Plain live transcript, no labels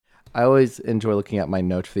I always enjoy looking at my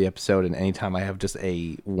notes for the episode, and anytime I have just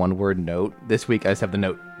a one-word note, this week I just have the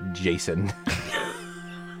note, Jacen.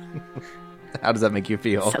 How does that make you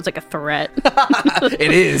feel? Sounds like a threat.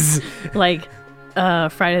 It is. Like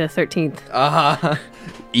Friday the 13th.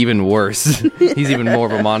 Even worse. He's even more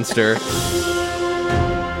of a monster.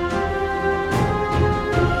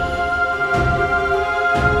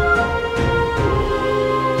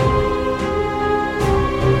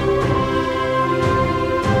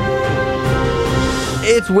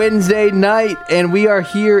 It's Wednesday night, and we are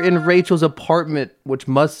here in Rachel's apartment, which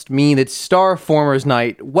must mean it's Starformers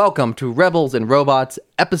night. Welcome to Rebels and Robots,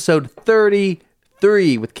 episode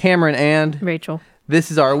 33 with Cameron and Rachel.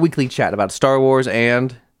 This is our weekly chat about Star Wars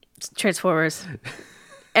and Transformers.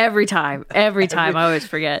 Every time. I always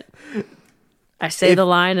forget. I say the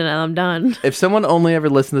line and I'm done. If someone only ever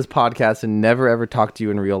listened to this podcast and never ever talked to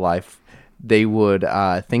you in real life, they would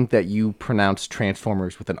think that you pronounce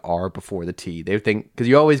Transformers with an R before the T. They would think, because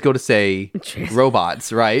you always go to say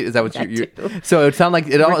robots, right? Is that what you? So it would sound like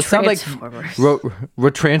it sounds like Transformer.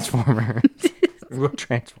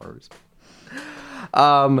 Transformers.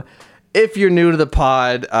 If you're new to the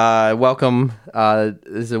pod, welcome.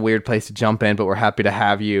 This is a weird place to jump in, but we're happy to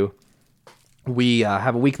have you. We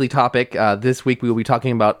have a weekly topic. This week we will be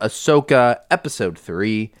talking about Ahsoka episode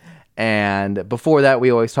 3. And before that, we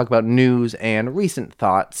always talk about news and recent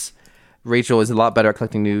thoughts. Rachel is a lot better at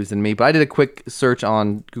collecting news than me, but I did a quick search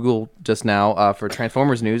on Google just now for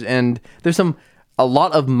Transformers news, and there's a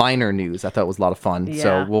lot of minor news I thought was a lot of fun. Yeah.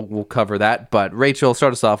 So we'll cover that. But Rachel,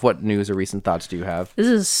 start us off. What news or recent thoughts do you have? This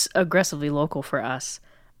is aggressively local for us.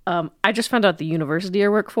 I just found out the university I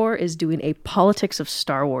work for is doing a politics of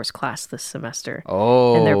Star Wars class this semester.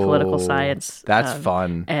 Oh, in their political science. That's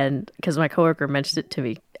fun. And because my coworker mentioned it to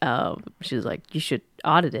me, she was like, "You should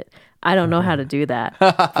audit it." I don't know how to do that.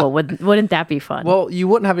 Well, wouldn't that be fun? Well, you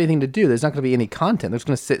wouldn't have anything to do. There's not going to be any content. They're just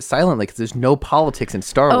going to sit silently because there's no politics in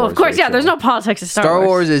Star Wars. Oh, of course, Rachel. Yeah. There's no politics in Star Wars. Star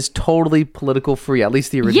Wars is totally political free. At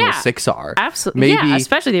least the original 6 are. Absolutely. Yeah,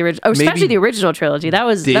 especially the original. Especially the original trilogy. That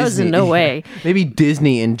was in no way. Maybe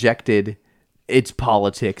Disney injected its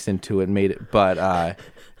politics into it and made it, but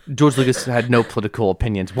George Lucas had no political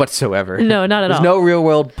opinions whatsoever. No, not at all. There's no real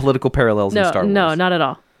world political parallels in Star Wars. No, not at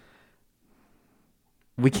all.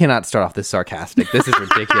 We cannot start off this sarcastic. This is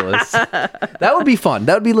ridiculous. That would be fun.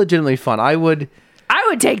 That would be legitimately fun. I would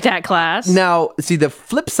take that class. Now, see, the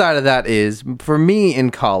flip side of that is, for me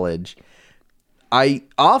in college, I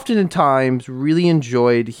oftentimes really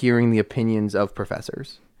enjoyed hearing the opinions of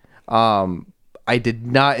professors. I did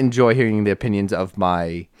not enjoy hearing the opinions of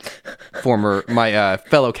my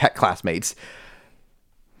fellow classmates.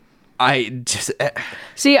 I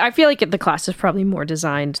feel like the class is probably more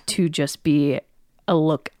designed to just be a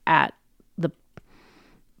look at the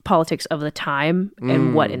politics of the time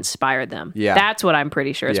and what inspired them. Yeah. That's what I'm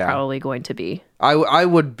pretty sure is probably going to be. I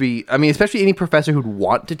would be, especially any professor who'd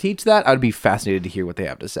want to teach that, I'd be fascinated to hear what they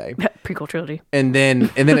have to say. Prequel trilogy. And then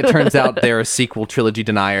it turns out they're a sequel trilogy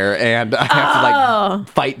denier, and I have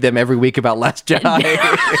to fight them every week about Last Jedi.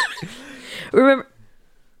 Remember,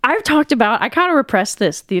 I kind of repressed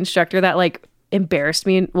this. The instructor that embarrassed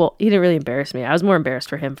me. Well, he didn't really embarrass me. I was more embarrassed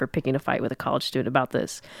for him for picking a fight with a college student about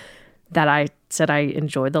this. That I said I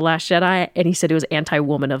enjoyed The Last Jedi, and he said it was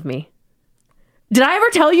anti-woman of me. Did I ever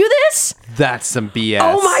tell you this? That's some BS.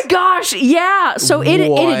 Oh my gosh, yeah. So it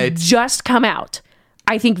had just come out,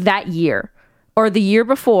 I think that year, or the year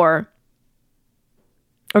before,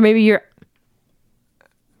 or maybe year.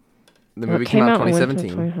 The movie came out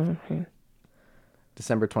 2017.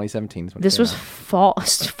 December 2017 is when this was fall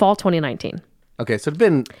 2019. Okay, so it's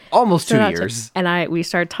been almost 2 years. And we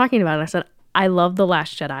started talking about it. I said, I love The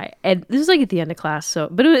Last Jedi. And this is at the end of class.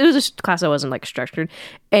 But it was a class that wasn't structured.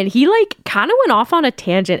 And he kind of went off on a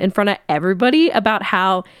tangent in front of everybody about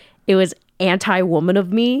how it was anti-woman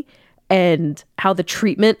of me and how the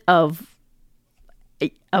treatment of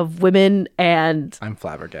women and I'm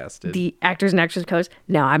flabbergasted. The actors and actresses codes.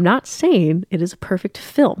 Now, I'm not saying it is a perfect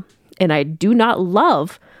film. And I do not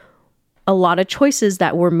love a lot of choices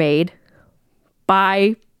that were made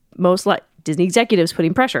by Disney executives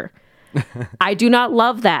putting pressure. I do not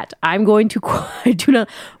love that. I do not.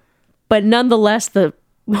 But nonetheless, one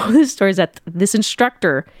of the stories that this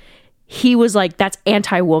instructor, he was like, "That's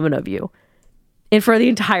anti-woman of you," and for the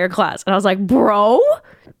entire class. And I was like, "Bro,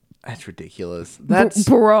 that's ridiculous.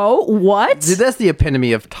 Bro, what?" Dude, that's the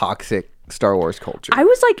epitome of toxic Star Wars culture. I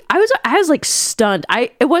was stunned.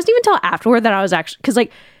 It wasn't even until afterward that I was actually, because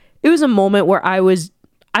it was a moment where I'm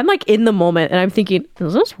in the moment and I'm thinking,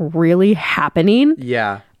 is this really happening?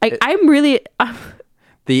 Yeah. I'm really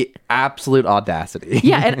the absolute audacity.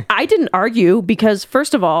 Yeah, and I didn't argue because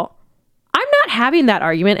first of all, having that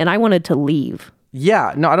argument, and I wanted to leave.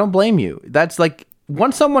 Yeah, no, I don't blame you. That's like,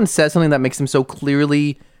 once someone says something that makes them so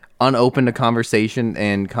clearly unopen to conversation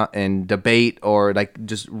and debate, or like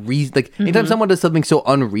just anytime someone does something so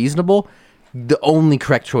unreasonable, the only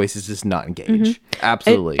correct choice is just not engage.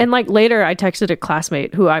 Absolutely. And like later, I texted a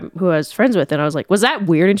classmate who I was friends with, and I was like, "Was that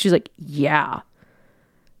weird?" And she's like, "Yeah."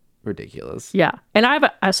 Ridiculous. Yeah. And one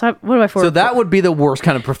of my So that would be the worst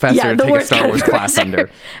kind of professor to take a Star Wars class under.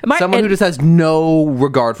 Someone who just has no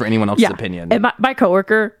regard for anyone else's opinion. And my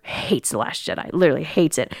coworker hates The Last Jedi. Literally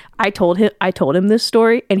hates it. I told him this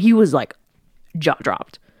story, and he was like jaw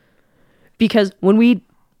dropped. Because when we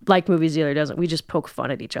like movies the other doesn't, we just poke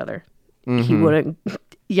fun at each other. He wouldn't.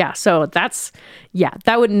 Yeah. So that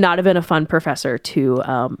would not have been a fun professor to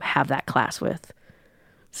have that class with.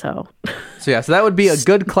 So that would be a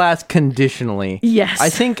good class conditionally. Yes. I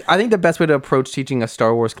think the best way to approach teaching a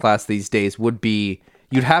Star Wars class these days would be,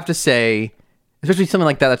 you'd have to say, especially something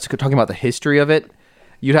like that's talking about the history of it,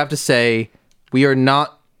 you'd have to say, we are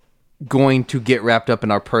not going to get wrapped up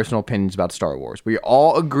in our personal opinions about Star Wars. We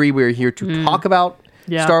all agree we are here to talk about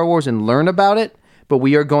Star Wars and learn about it, but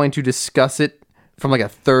we are going to discuss it from like a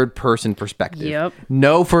third person perspective. Yep.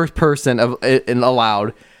 No first person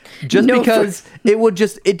allowed. Just because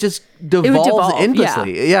it just devolves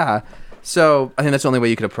endlessly. Yeah. So I think that's the only way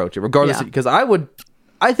you could approach it, regardless. Because I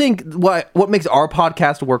think what makes our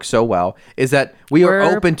podcast work so well is that we're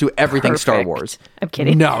open to everything perfect. Star Wars. I'm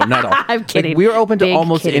kidding. No, not at all. I'm kidding. Like, we are open to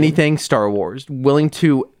almost anything Star Wars, willing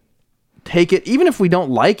to take it, even if we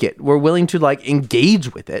don't like it. We're willing to like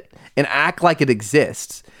engage with it and act like it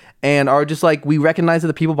exists, and are just like, we recognize that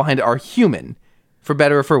the people behind it are human, for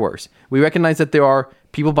better or for worse. We recognize that there are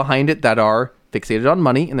people behind it that are fixated on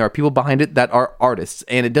money, and there are people behind it that are artists,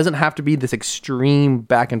 and it doesn't have to be this extreme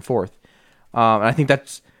back and forth. And I think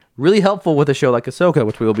that's really helpful with a show like Ahsoka,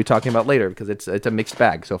 which we will be talking about later, because it's a mixed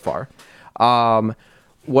bag so far.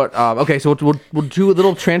 Okay, so we'll do a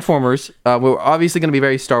little Transformers. We're obviously going to be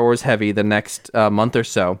very Star Wars heavy the next month or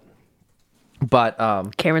so. But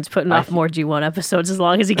Cameron's putting off more G1 episodes as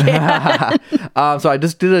long as he can. So I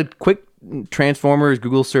just did a quick Transformers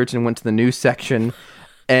Google search and went to the news section.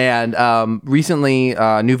 And recently,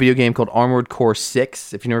 a new video game called Armored Core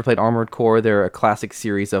 6. If you never played Armored Core, they're a classic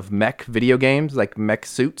series of mech video games, like mech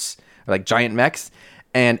suits, or like giant mechs.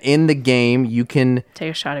 And in the game, you can...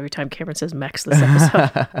 Take a shot every time Cameron says mechs this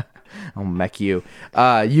episode. I'll mech you.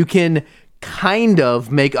 You can kind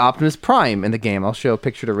of make Optimus Prime in the game. I'll show a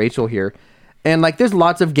picture to Rachel here. And like, there's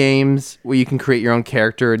lots of games where you can create your own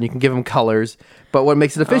character and you can give them colors. But what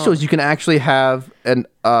makes it official is you can actually have an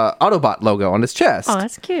Autobot logo on his chest. Oh,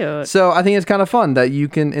 that's cute. So I think it's kind of fun that you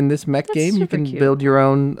can, in this mech game, you can build your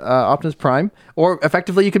own Optimus Prime. Or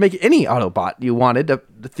effectively, you can make any Autobot you wanted,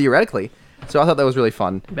 theoretically. So I thought that was really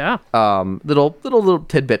fun. Yeah. Little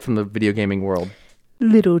tidbit from the video gaming world.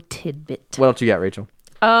 Little tidbit. What else you got, Rachel?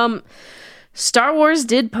 Star Wars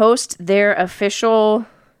did post their official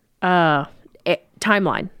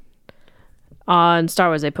timeline. On Star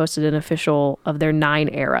Wars, they posted an official of their 9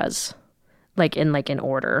 eras, in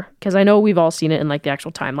order. Because I know we've all seen it in like the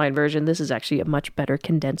actual timeline version. This is actually a much better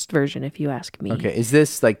condensed version, if you ask me. Okay, is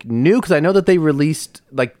this like new? Because I know that they released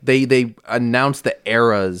they announced the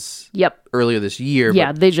eras. Yep. Earlier this year.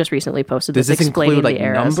 Yeah, they just recently posted this. Does this include like the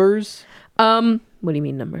eras. numbers? What do you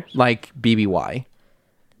mean numbers? Like BBY.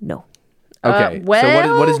 No. Okay.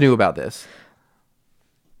 So what is new about this?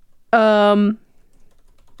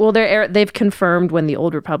 Well, they've confirmed when the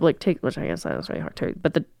Old Republic which I guess that was really hard to read.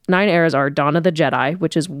 But the 9 eras are Dawn of the Jedi,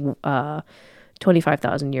 which is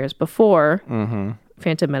 25,000 years before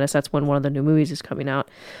Phantom Menace. That's when one of the new movies is coming out.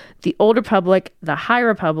 The Old Republic, the High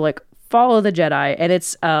Republic, Fall of the Jedi, and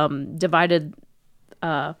it's divided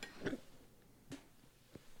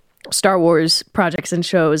Star Wars projects and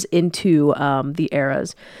shows into the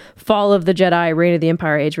eras: Fall of the Jedi, Reign of the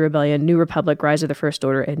Empire, Age of Rebellion, New Republic, Rise of the First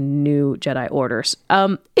Order, and New Jedi Orders.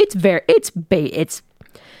 It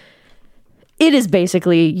is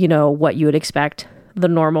basically, what you would expect, the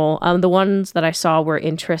normal. The ones that I saw were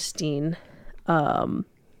interesting. Really,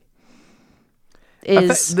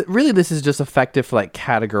 this is just effective for like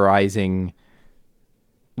categorizing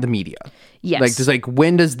the media. Yes.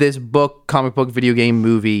 When does this book, comic book, video game,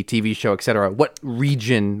 movie, TV show, etc., what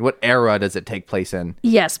region, what era does it take place in?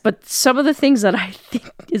 Yes, but some of the things that I think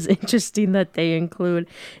is interesting that they include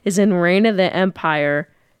is in Reign of the Empire,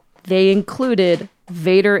 they included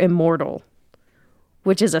Vader Immortal,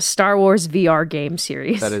 which is a Star Wars VR game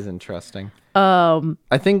series. That is interesting.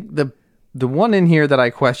 I think the one in here that I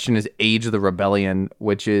question is Age of the Rebellion,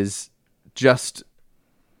 which is just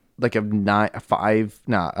like a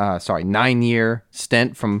 9-year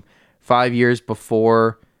stint from 5 years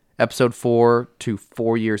before episode 4 to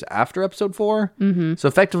 4 years after episode 4. Mm-hmm. So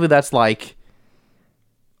effectively, that's like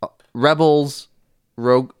Rebels,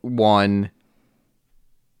 Rogue One,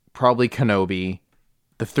 probably Kenobi,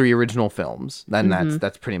 the 3 original films. Then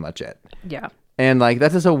that's pretty much it. Yeah. And like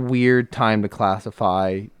that's just a weird time to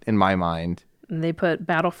classify in my mind. And they put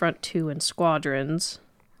Battlefront 2 and Squadrons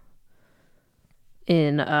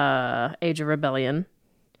in Age of Rebellion.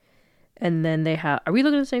 And then they have... Are we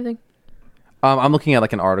looking at the same thing? I'm looking at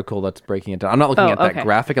like an article that's breaking it down. I'm not looking at that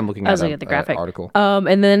graphic. I'm looking at the graphic article.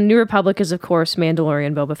 And then New Republic is, of course,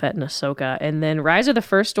 Mandalorian, Boba Fett, and Ahsoka. And then Rise of the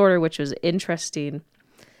First Order, which was interesting.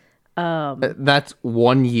 That's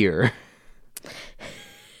 1 year.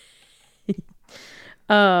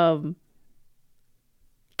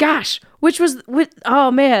 Gosh,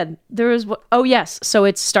 oh man, there was... Oh yes, so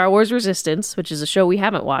it's Star Wars Resistance, which is a show we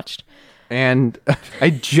haven't watched. And I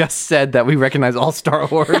just said that we recognize all Star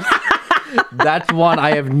Wars. That's one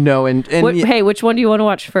I have no... Hey, which one do you want to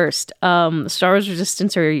watch first? Star Wars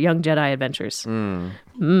Resistance or Young Jedi Adventures?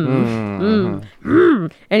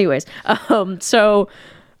 Anyways, so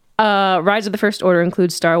Rise of the First Order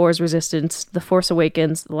includes Star Wars Resistance, The Force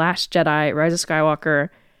Awakens, The Last Jedi, Rise of Skywalker.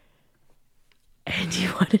 And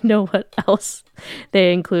you want to know what else?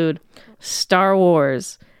 They include Star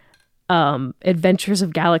Wars... Adventures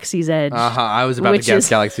of Galaxy's Edge. I was about to guess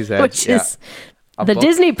Galaxy's Edge. Which is the book?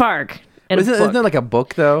 Disney park. Isn't there like a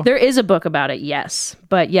book, though? There is a book about it, yes.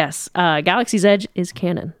 But yes, Galaxy's Edge is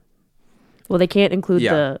canon. Well, they can't include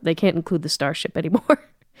the starship anymore.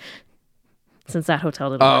 Since that hotel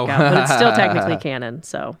didn't work out. But it's still technically canon,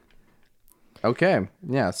 so. Okay.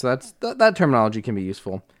 Yeah, so that terminology can be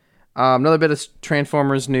useful. Another bit of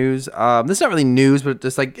Transformers news. This is not really news, but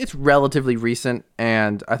just like it's relatively recent,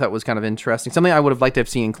 and I thought it was kind of interesting. Something I would have liked to have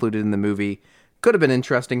seen included in the movie. Could have been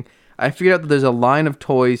interesting. I figured out that there's a line of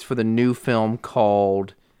toys for the new film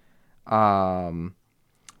called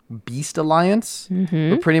Beast Alliance.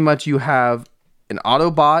 Mm-hmm. But pretty much you have an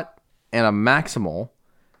Autobot and a Maximal.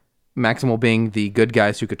 Maximal being the good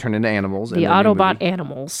guys who could turn into animals. The Autobot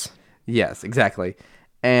animals. Yes, exactly.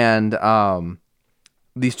 And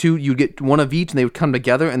these two, you'd get one of each, and they would come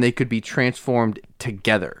together, and they could be transformed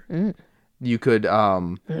together. You could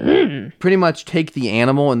pretty much take the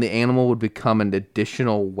animal, and the animal would become an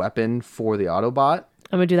additional weapon for the Autobot.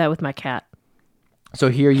 I'm going to do that with my cat. So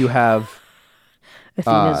here you have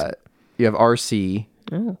RC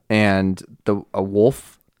and a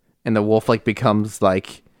wolf, and the wolf like becomes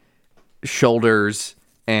like shoulders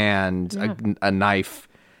and a knife.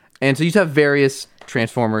 And so you have various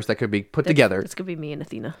Transformers that could be put together. It's going to be me and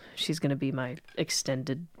Athena. She's going to be my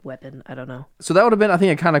extended weapon. I don't know. So that would have been, I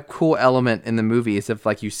think, a kind of cool element in the movie is if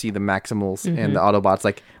like you see the Maximals and the Autobots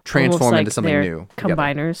like transform into something new.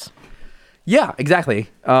 Combiners. Together. Yeah, exactly.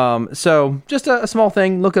 So just a small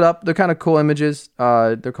thing. Look it up. They're kind of cool images.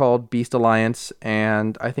 They're called Beast Alliance.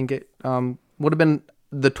 And I think it would have been...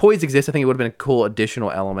 The toys exist. I think it would have been a cool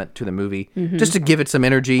additional element to the movie. Just to give it some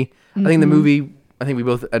energy. I think the movie... I think we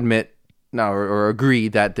both admit... or agree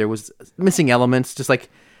that there was missing elements, just like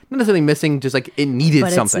not necessarily missing, just like it needed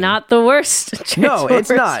something. It's not the worst. No, it's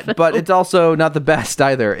not, film. But it's also not the best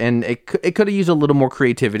either. And it could have used a little more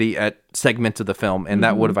creativity at segments of the film, and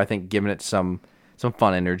that would have, I think, given it some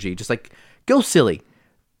fun energy. Just like go silly.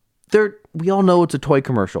 We all know it's a toy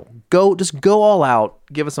commercial. Just go all out.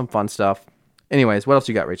 Give us some fun stuff. Anyways, what else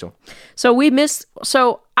you got, Rachel? So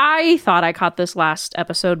I thought I caught this last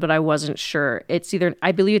episode, but I wasn't sure.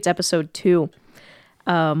 I believe it's episode 2,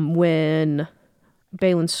 when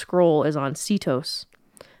Baylan Skoll is on Cetos.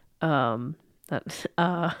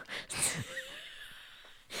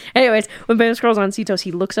 Anyways, when Baylan Skoll's on Cetos,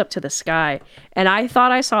 he looks up to the sky, and I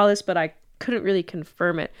thought I saw this, but I couldn't really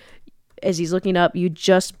confirm it. As he's looking up, you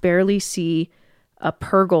just barely see a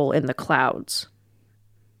Purgle in the clouds.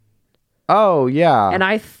 Oh, yeah. And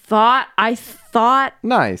I thought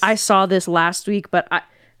nice. I saw this last week, but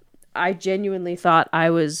I genuinely thought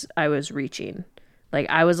I was reaching. Like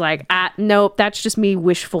I was like, nope, that's just me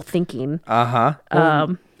wishful thinking. Well,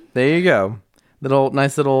 there you go.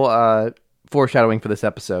 Nice little foreshadowing for this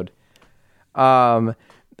episode. I'm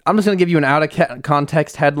just going to give you an out of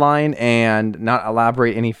context headline and not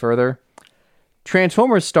elaborate any further.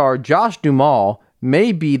 Transformers star Josh Duhamel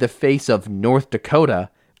may be the face of North Dakota,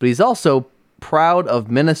 but he's also proud of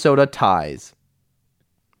Minnesota ties.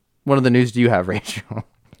 What other news do you have, Rachel?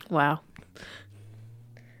 Wow.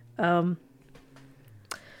 So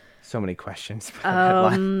many questions.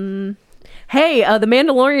 Hey, The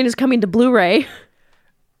Mandalorian is coming to Blu-ray.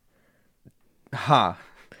 Huh.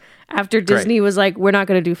 After Disney was like, we're not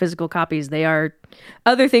going to do physical copies. They are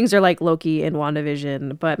Other things are like Loki and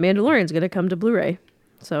WandaVision, but Mandalorian's going to come to Blu-ray.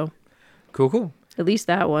 So Cool. at least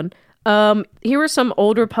that one. Here were some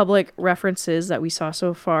Old Republic references that we saw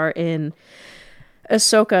so far in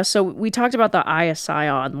Ahsoka. So we talked about the Eye of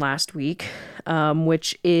Sion last week,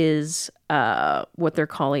 which is what they're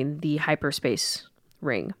calling the hyperspace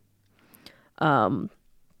ring.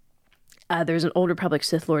 There's an Old Republic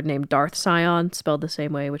Sith Lord named Darth Sion, spelled the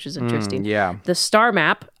same way, which is interesting. Yeah. The star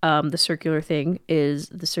map, the circular thing, the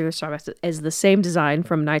circular star map is the same design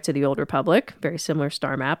from Knights of the Old Republic. Very similar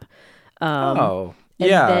star map. Yeah.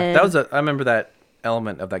 then- I remember that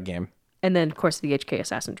element of that game. And then, of course, the HK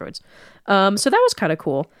assassin droids. So that was kind of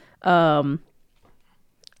cool.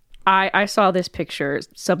 I saw this picture.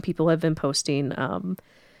 Some people have been posting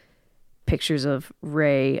pictures of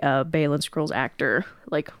Rey, Baylan Skoll's actor,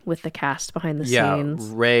 like with the cast behind the scenes.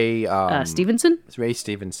 Ray Stevenson? It's Ray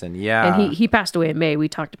Stevenson, yeah. And he passed away in May. We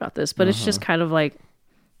talked about this, but it's just kind of like,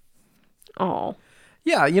 oh.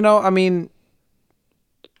 Yeah, I mean,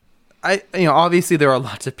 obviously there are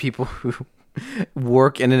lots of people who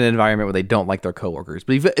work in an environment where they don't like their coworkers.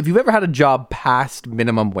 But if you've ever had a job past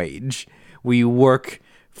minimum wage, where you work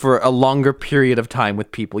for a longer period of time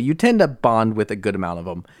with people, you tend to bond with a good amount of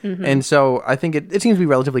them. And so I think it seems to be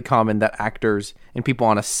relatively common that actors and people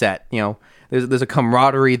on a set, there's a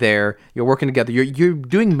camaraderie there. You're working together. You're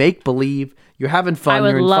doing make-believe. You're having fun. I would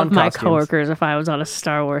you're in love fun my costumes. coworkers if I was on a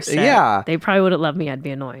Star Wars set. Yeah. They probably wouldn't love me. I'd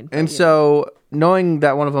be annoying. And so knowing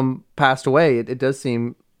that one of them passed away, it does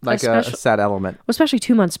seem like a sad element. Well, especially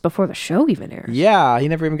 2 months before the show even airs. Yeah, he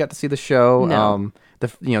never even got to see the show. No. The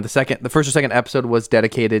first or second episode was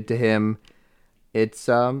dedicated to him. It's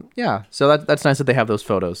so that's nice that they have those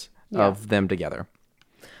photos of them together.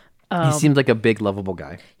 He seems like a big, lovable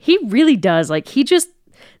guy. He really does. Like he just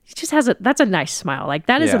has that's a nice smile. Like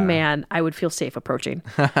that is a man I would feel safe approaching.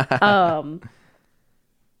 Let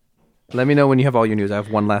me know when you have all your news. I have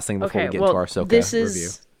one last thing before we get into our Ahsoka review.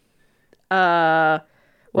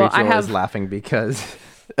 Rachel is laughing because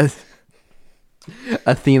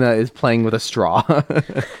Athena is playing with a straw.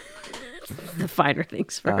 The finer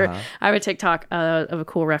things for her. I have a TikTok of a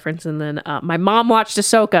cool reference, and then my mom watched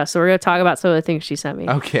Ahsoka, so we're going to talk about some of the things she sent me.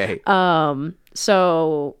 Okay.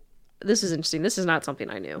 So this is interesting. This is not something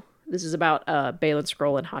I knew. This is about Baylan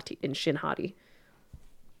Skoll and Shin Hati.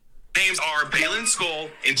 Names are Baylan Skoll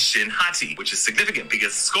and Shin Hati, which is significant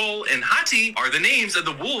because Skoll and Hati are the names of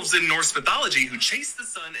the wolves in Norse mythology who chase the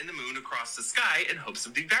sun and the moon across the sky in hopes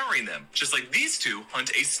of devouring them. Just like these two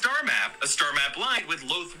hunt a star map lined with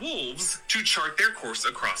loath wolves to chart their course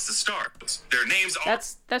across the stars. Their names are...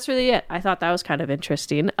 That's really it. I thought that was kind of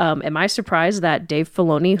interesting. Am I surprised that Dave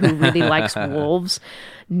Filoni, who really likes wolves,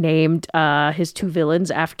 named his two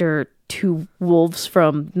villains after two wolves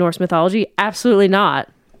from Norse mythology? Absolutely not.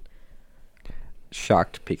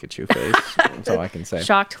 Shocked Pikachu face. That's all I can say.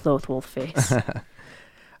 Shocked Lothwolf face.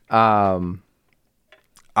 I'll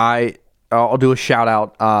do a shout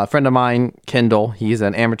out. A friend of mine, Kendall, he's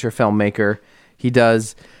an amateur filmmaker. He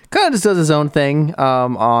does his own thing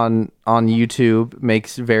on YouTube,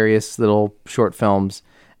 makes various little short films.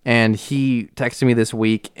 And he texted me this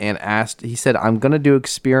week and he said, I'm going to do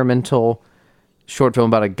experimental short film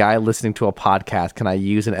about a guy listening to a podcast. Can I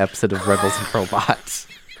use an episode of Rebels and Robots?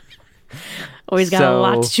 Always got a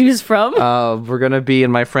lot to choose from. We're going to be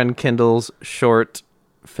in my friend Kendall's short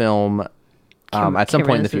film at some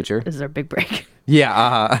point in the future. This is our big break.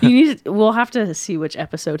 Yeah. We'll have to see which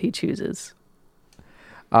episode he chooses.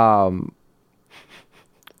 Yeah,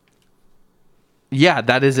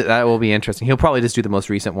 that is it. That will be interesting. He'll probably just do the most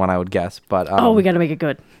recent one, I would guess. But we got to make it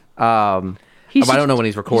good. I don't know when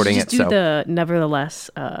he's recording it. Do the Nevertheless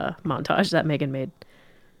montage that Megan made.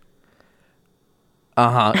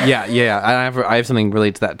 Yeah. I have something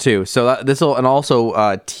related to that too. So this will, and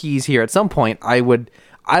also tease here at some point. I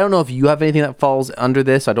don't know if you have anything that falls under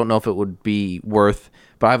this. I don't know if it would be worth,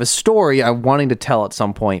 but I have a story I'm wanting to tell at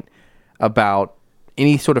some point about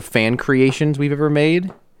any sort of fan creations we've ever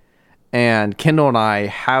made. And Kendall and I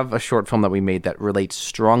have a short film that we made that relates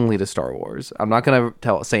strongly to Star Wars. I'm not going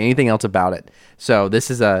to say anything else about it. So this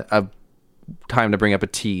is a time to bring up a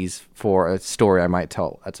tease for a story I might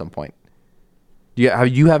tell at some point. Do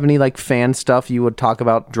you have any like fan stuff you would talk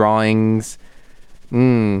about? Drawings?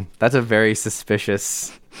 That's a very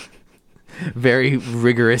suspicious, very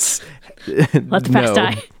rigorous. Let the facts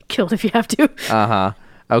die. Killed if you have to.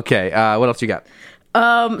 Okay. What else you got?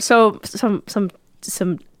 So some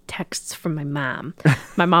texts from my mom.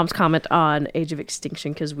 My mom's comment on Age of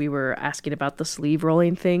Extinction, because we were asking about the sleeve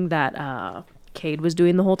rolling thing that Cade was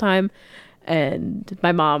doing the whole time, and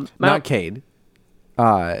my mom. Not Cade.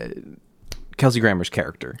 Kelsey Grammer's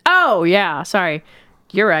character. Oh, yeah. Sorry.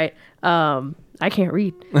 You're right. I can't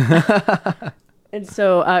read. And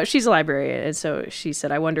so she's a librarian. And so she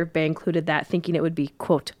said, I wonder if Bay included that thinking it would be,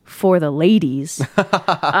 quote, for the ladies.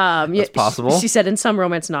 That's possible. She said in some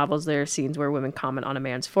romance novels, there are scenes where women comment on a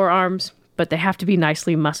man's forearms, but they have to be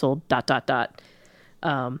nicely muscled, ...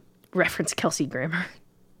 Reference Kelsey Grammer.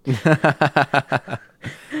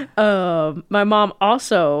 My mom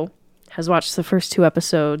also has watched the first 2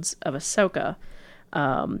 episodes of Ahsoka.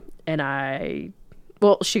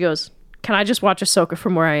 She goes, can I just watch Ahsoka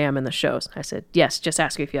from where I am in the shows? I said, yes, just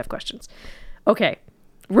ask me if you have questions. Okay.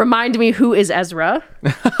 Remind me, who is Ezra?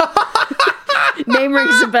 Name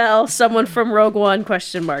rings a bell. Someone from Rogue One, ?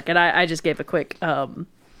 And I just gave a quick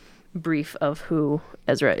brief of who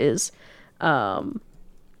Ezra is.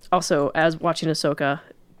 Also, as watching Ahsoka,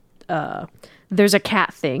 there's a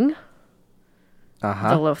cat thing.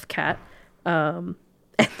 The Loth cat.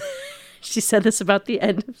 She said this about the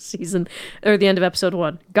end of the end of episode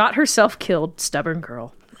 1. Got herself killed, stubborn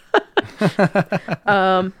girl.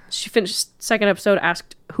 She finished second episode,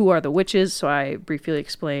 asked who are the witches, so I briefly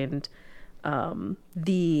explained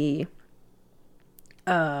the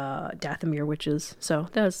Dathomir witches. So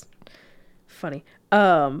that was funny.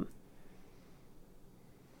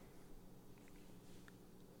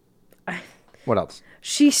 What else?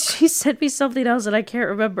 She sent me something else and I can't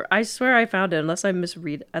remember. I swear I found it unless I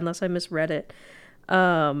misread it.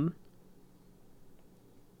 Oh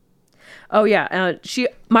yeah,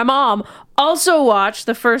 my mom also watched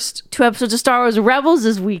the first 2 episodes of Star Wars Rebels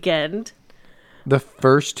this weekend. The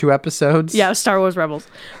first 2 episodes? Yeah, Star Wars Rebels.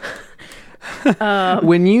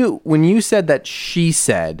 When you said that she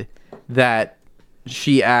said that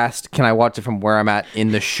she asked, can I watch it from where I'm at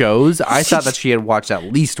in the shows? I thought that she had watched at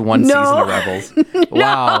least one season of Rebels.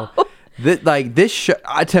 Wow. This show,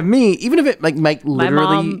 to me, even if it like literally...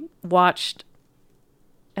 My mom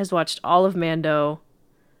has watched all of Mando,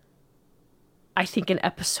 I think an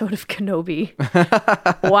episode of Kenobi,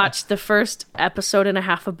 watched the first episode and a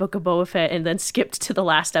half of Book of Boba Fett, and then skipped to the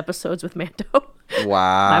last episodes with Mando.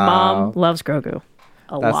 Wow. My mom loves Grogu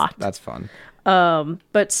a lot. That's fun.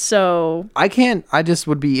 But so I just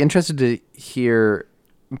would be interested to hear,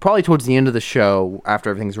 probably towards the end of the show,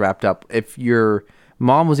 after everything's wrapped up, if your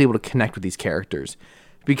mom was able to connect with these characters,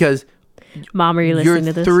 because Mom, are you listening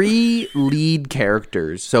to this? Your 3 lead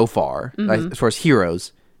characters so far, as far as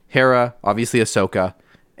heroes, Hera, obviously Ahsoka,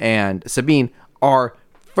 and Sabine, are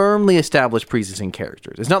firmly established pre-existing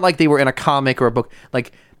characters. It's not like they were in a comic or a book.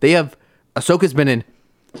 Like, Ahsoka's been in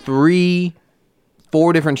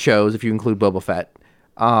 4 different shows, if you include Boba Fett.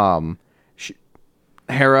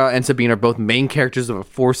 Hera and Sabine are both main characters of a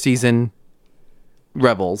 4-season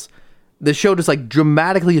Rebels. The show just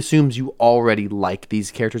dramatically assumes you already like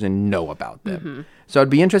these characters and know about them. So I'd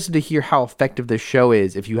be interested to hear how effective this show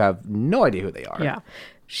is if you have no idea who they are. Yeah.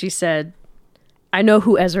 She said, I know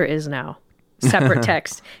who Ezra is now. Separate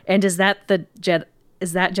text. And is that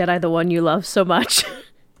Jedi the one you love so much?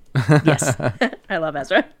 Yes. I love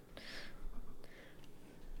Ezra.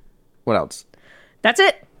 What else? That's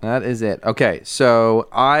it. That is it. Okay, so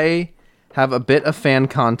I have a bit of fan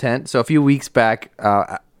content. So a few weeks back,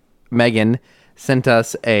 Megan sent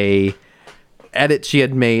us a edit she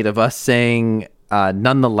had made of us saying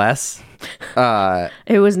nonetheless.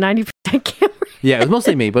 It was 90% Cameron. Yeah, it was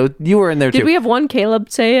mostly me, but you were in there too. Did we have one Caleb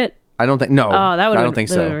say it? I don't think. No. Oh, that would. I don't think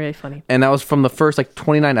so. Really funny. And that was from the first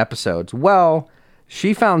 29 episodes. Well,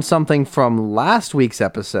 she found something from last week's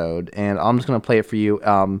episode, and I'm just going to play it for you.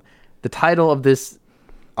 The title of this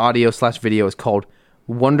audio/video is called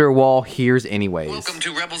Wonderwall Hears Anyways. Welcome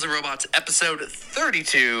to Rebels and Robots, episode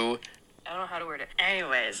 32. I don't know how to word it.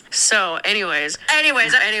 Anyways.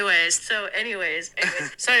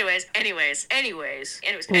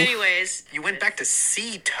 You went back to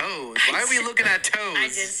see toes. Why are we looking at toes? I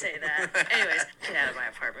did say that. Anyways, get out of my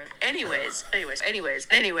apartment. Anyways. I don't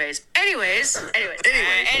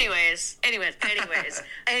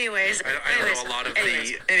know a lot of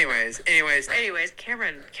the anyways.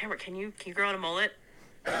 Cameron, can you grow out a mullet?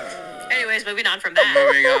 Anyways, moving on from that.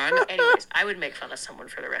 Moving on. Anyways, I would make fun of someone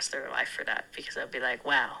for the rest of their life for that because I'd be like,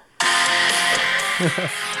 wow.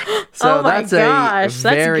 So Oh my that's gosh, a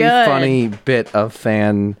that's very good. funny bit of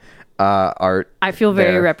fan art. I feel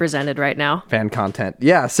very there. represented right now. Fan content.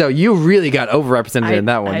 Yeah, so you really got overrepresented in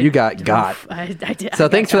that one. You got. I did. So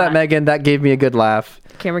thanks for that, Megan. That gave me a good laugh.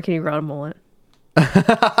 Cameron, can you grow out a mullet?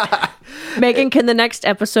 Megan, can the next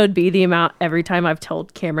episode be the amount every time I've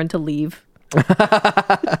told Cameron to leave? That's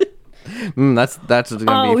going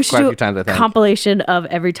to we be should quite a do few times, I think. compilation of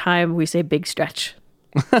every time we say big stretch.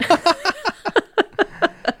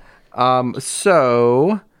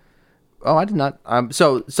 So Oh, I did not.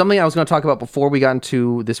 So something I was going to talk about before we got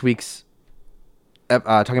into this week's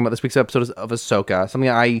talking about this week's episode of Ahsoka.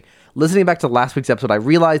 Something listening back to last week's episode, I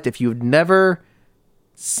realized if you've never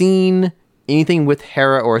seen anything with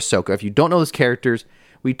Hera or Ahsoka, if you don't know those characters,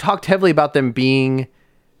 we talked heavily about them being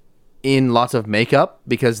in lots of makeup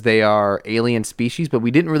because they are alien species, but we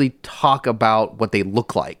didn't really talk about what they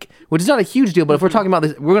look like, which is not a huge deal. But if we're talking about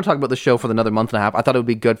this, we're going to talk about the show for another month and a half. I thought it would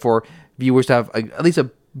be good for viewers to have at least a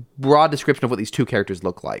broad description of what these two characters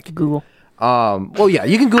look like. Google. Well, yeah,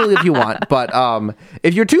 you can Google it if you want, but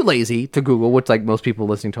if you're too lazy to Google, which like most people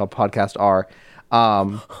listening to a podcast are,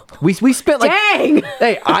 we spent like, Dang!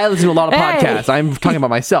 Hey, I listen to a lot of podcasts. I'm talking about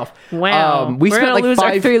myself. Wow, we're gonna lose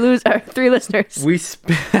our three listeners.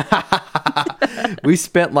 We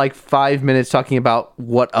spent like 5 minutes talking about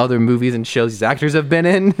what other movies and shows these actors have been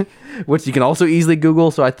in, which you can also easily Google.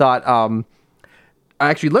 So I thought I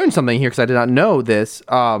actually learned something here because I did not know this.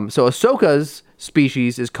 So Ahsoka's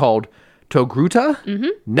species is called Togruta. Mm-hmm.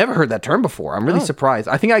 Never heard that term before. I'm really surprised.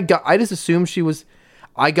 I think I just assumed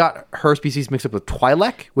I got her species mixed up with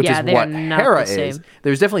Twi'lek, which is what Hera is.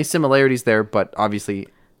 There's definitely similarities there, but obviously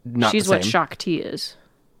not She's the same. what Shakti is.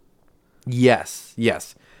 Yes.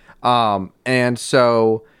 And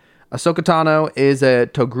so Ahsoka Tano is a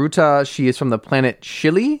Togruta. She is from the planet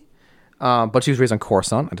Chile, but she was raised on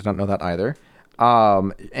Coruscant. I did not know that either.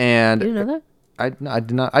 And You didn't know that? I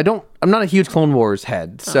did not. I'm not a huge Clone Wars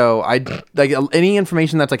head, so I like any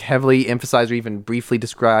information that's like heavily emphasized or even briefly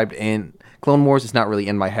described in Clone Wars is not really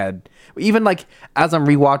in my head. Even like as I'm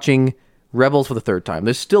rewatching Rebels for the third time,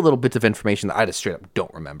 there's still little bits of information that I just straight up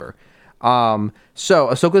don't remember. So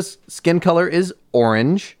Ahsoka's skin color is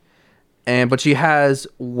orange, but she has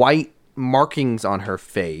white markings on her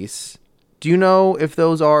face. Do you know if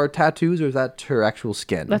those are tattoos or is that her actual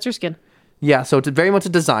skin? That's her skin. Yeah, so it's very much a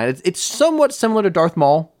design. It's somewhat similar to Darth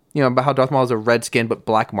Maul, about how Darth Maul has a red skin but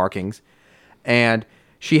black markings. And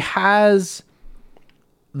she has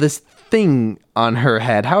this thing on her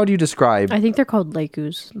head. How would you describe? I think they're called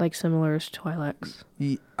Lekus, like similar to Twi'leks.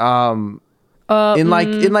 In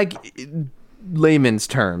like layman's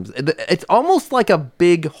terms, it's almost like a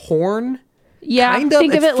big horn. Yeah, kind of.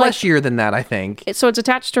 Think it's of it fleshier than that, I think. So it's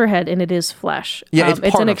attached to her head, and it is flesh. Yeah, it's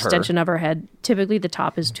an part of extension of her head. Typically, the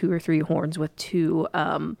top is 2 or 3 horns with 2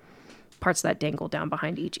 parts that dangle down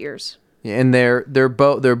behind each ears. Yeah, and they're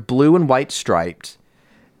blue and white striped.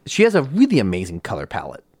 She has a really amazing color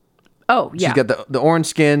palette. Oh yeah, She's got the orange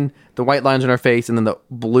skin, the white lines on her face, and then the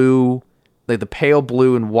blue, like the pale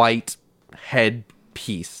blue and white head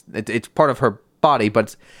piece. It's part of her body,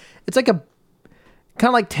 but it's like a kind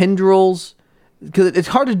of like tendrils. Because it's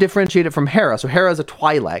hard to differentiate it from Hera. So Hera is a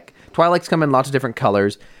Twi'lek. Twi'leks come in lots of different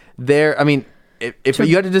colors. If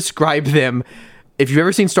you had to describe them, if you've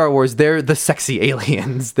ever seen Star Wars, they're the sexy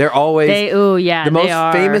aliens. They're always the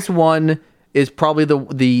most famous one is probably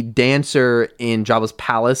the dancer in Jabba's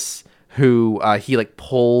palace who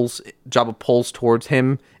Jabba pulls towards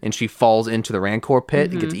him and she falls into the Rancor pit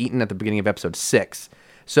and gets eaten at the beginning of episode 6.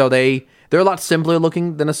 So they're a lot simpler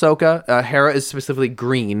looking than Ahsoka. Hera is specifically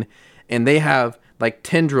green. And they have like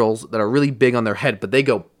tendrils that are really big on their head, but they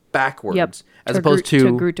go backwards as opposed to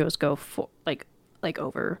Togrutos go like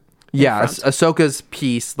over. Yeah, Ahsoka's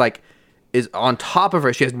piece like is on top of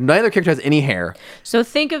her. She has neither character has any hair. So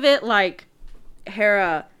think of it like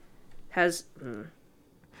Hera has.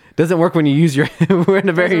 Doesn't work when you use your. We're in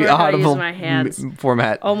a very audible my hands.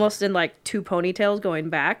 Format. Almost in like 2 ponytails going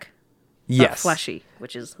back. Yes, fleshy,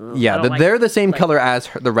 which is they're the same color as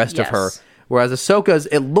the rest of her. Whereas Ahsoka's,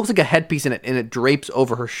 it looks like a headpiece and it drapes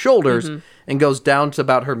over her shoulders and goes down to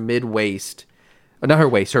about her mid-waist. Not her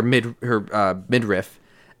waist, her midriff.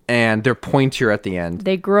 And they're pointier at the end.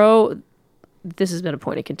 They grow... This has been a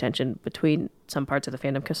point of contention between some parts of the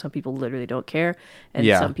fandom because some people literally don't care. And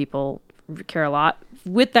some people care a lot.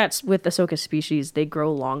 With Ahsoka's species, they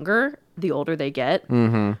grow longer the older they get.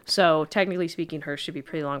 Mm-hmm. So technically speaking, hers should be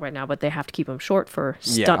pretty long right now, but they have to keep them short for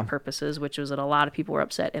stunt purposes, which was that a lot of people were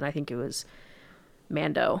upset. And I think it was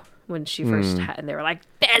Mando when she first had, and they were like,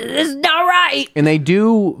 "This is not right." And they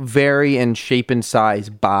do vary in shape and size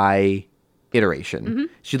by iteration. Mm-hmm.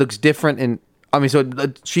 She looks different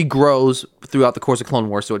she grows throughout the course of Clone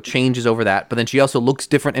Wars, so it changes over that. But then she also looks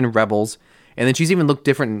different in Rebels, and then she's even looked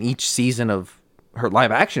different in each season of her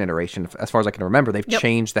live action iteration. As far as I can remember, they've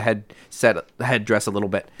changed the headdress a little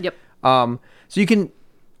bit. Yep. So you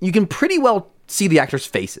can pretty well see the actors'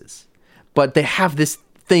 faces, but they have this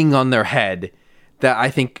thing on their head that I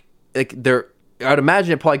think like I'd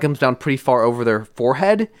imagine it probably comes down pretty far over their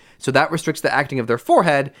forehead. So that restricts the acting of their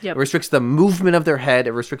forehead. Yep. It restricts the movement of their head.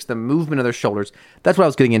 It restricts the movement of their shoulders. That's what I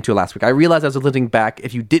was getting into last week. I realized as I was looking back,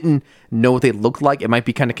 if you didn't know what they looked like, it might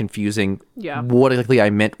be kind of confusing what exactly I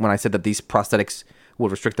meant when I said that these prosthetics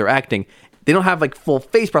would restrict their acting. They don't have like full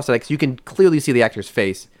face prosthetics. You can clearly see the actor's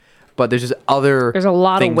face, but there's just There's a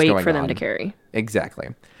lot of weight going for them on. to carry. Exactly.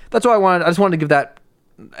 That's what I wanted. I just wanted to give that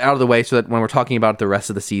out of the way so that when we're talking about the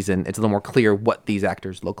rest of the season, it's a little more clear what these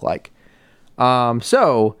actors look like.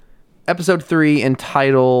 So, episode 3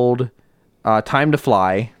 entitled Time to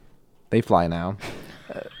Fly. They fly now.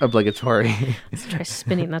 Obligatory. Let's try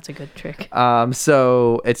spinning. That's a good trick.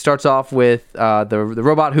 So, it starts off with the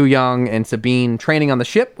robot Hu Young and Sabine training on the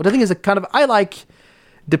ship, which I think is I like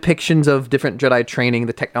depictions of different Jedi training,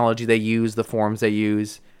 the technology they use, the forms they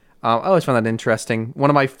use. I always found that interesting.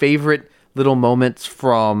 One of my favorite little moments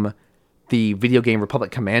from the video game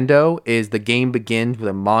Republic Commando is the game begins with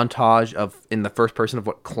a montage in the first person of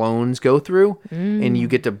what clones go through, and you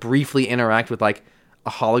get to briefly interact with like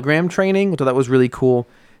a hologram training, which I thought was really cool.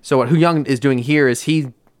 So what Hu Young is doing here is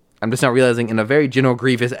I'm just now realizing in a very General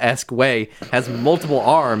Grievous-esque way, has multiple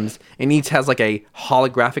arms, and each has like a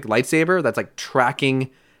holographic lightsaber that's like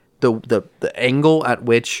tracking the angle at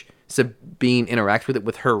which Sabine interacts with it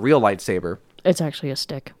with her real lightsaber. It's actually a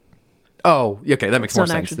stick. Oh, okay, that makes more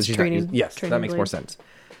sense. Yes, that makes more sense.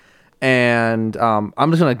 And I'm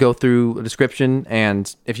just going to go through a description,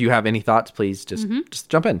 and if you have any thoughts, please just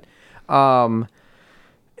jump in. And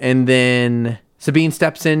then Sabine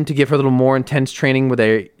steps in to give her a little more intense training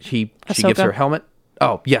where she gives her a helmet.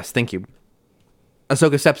 Oh, yes, thank you.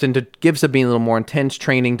 Ahsoka steps in to give Sabine a little more intense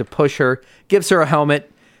training to push her, gives her a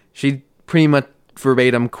helmet. She pretty much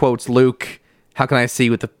verbatim quotes Luke, "How can I see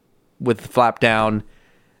with the flap down?"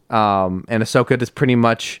 And Ahsoka just pretty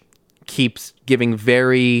much keeps giving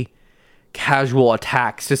very casual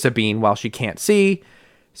attacks to Sabine while she can't see.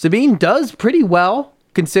 Sabine does pretty well,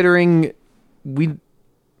 considering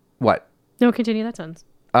No, continue that sentence.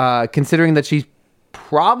 considering that she's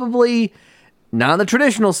probably, not in the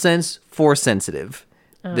traditional sense, force sensitive.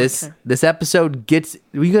 This episode gets.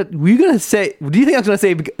 Do you think I was gonna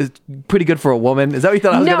say pretty good for a woman? Is that what you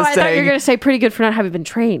thought I was gonna say? No, I thought you were gonna say pretty good for not having been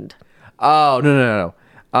trained. Oh no.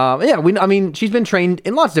 She's been trained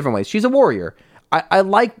in lots of different ways. She's a warrior. I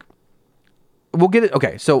like. We'll get it.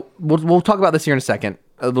 Okay, so we'll talk about this here in a second.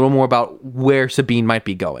 A little more about where Sabine might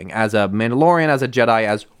be going as a Mandalorian, as a Jedi,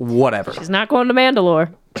 as whatever. She's not going to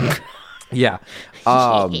Mandalore. Yeah.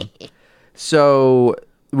 So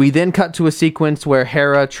we then cut to a sequence where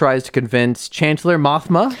Hera tries to convince Chancellor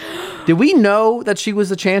Mothma. Did we know that she was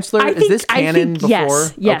the Chancellor? Is this canon before?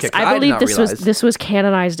 Yes. Okay, I believe did not realize. this was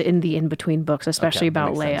canonized in the in-between books, especially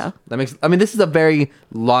about Leia. This is a very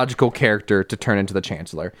logical character to turn into the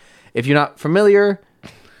Chancellor. If you're not familiar,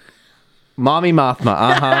 Mommy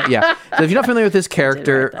Mothma. Yeah. So if you're not familiar with this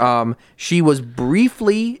character, she was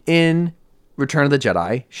briefly in Return of the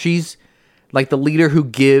Jedi. She's like the leader who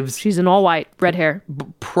gives. She's in all white, red hair.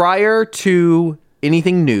 Prior to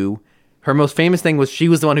anything new, her most famous thing was she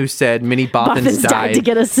was the one who said many Bothans died to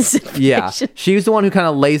get us this information. Yeah. She was the one who kind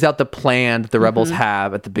of lays out the plan that the rebels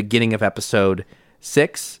have at the beginning of episode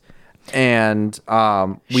 6. And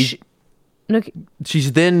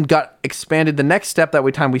she's then got expanded the next step.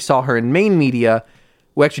 That time we saw her in main media.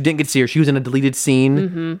 We actually didn't get to see her. She was in a deleted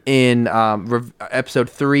scene in episode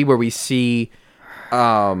 3 where we see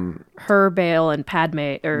her, Bail, and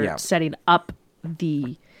Padme setting up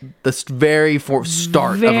the very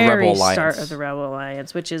start of the Rebel Alliance. Start of the Rebel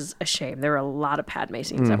Alliance, which is a shame. There were a lot of Padme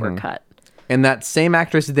scenes that were cut. And that same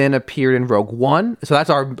actress then appeared in Rogue One. So that's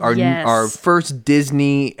our first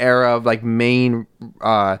Disney era of like main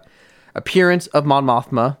appearance of Mon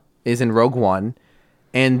Mothma is in Rogue One.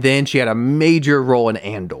 And then she had a major role in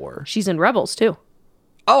Andor. She's in Rebels too.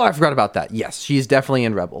 Oh, I forgot about that. Yes, she's definitely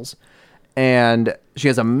in Rebels. And she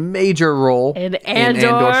has a major role in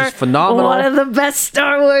Andor. She's phenomenal. One of the best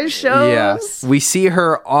Star Wars shows. Yeah. We see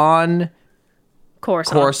her on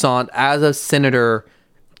Coruscant as a senator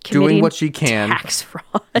doing what she can. Tax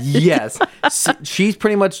fraud. Yes. She's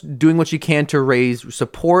pretty much doing what she can to raise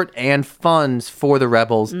support and funds for the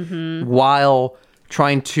rebels while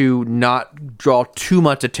trying to not draw too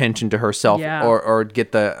much attention to herself or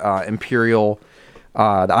get the Imperial, the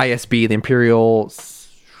ISB, the Imperial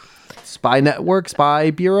Spy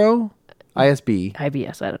Bureau? ISB.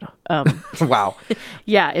 IBS, I don't know. Wow.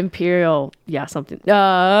 Yeah, Imperial, something.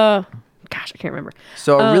 Gosh, I can't remember.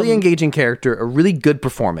 So a really engaging character, a really good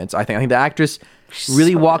performance, I think. I think the actress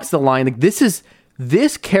really walks the line. Like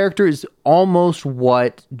this character is almost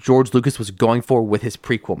what George Lucas was going for with his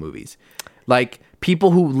prequel movies. Like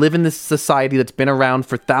people who live in this society that's been around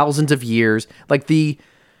for thousands of years. Like the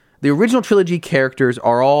original trilogy characters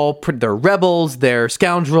are all they're rebels, they're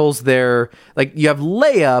scoundrels, they're like you have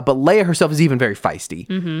Leia, but Leia herself is even very feisty.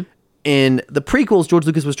 Mm-hmm. In the prequels, George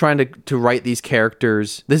Lucas was trying to write these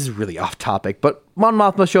characters. This is really off topic, but Mon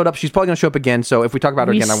Mothma showed up. She's probably going to show up again. So if we talk about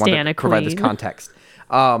her again, I want to provide this context.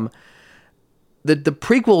 The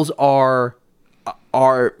prequels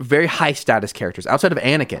are very high status characters outside of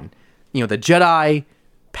Anakin. You know, the Jedi,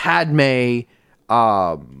 Padme,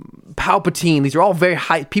 Palpatine. These are all very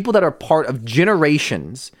high people that are part of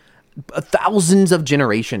generations. Thousands of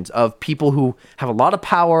generations of people who have a lot of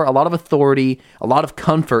power, a lot of authority, a lot of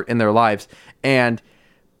comfort in their lives. And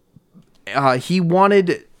George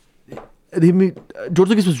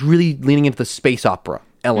Lucas was really leaning into the space opera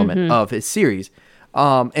element of his series.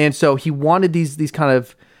 And so he wanted these kind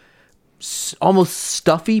of almost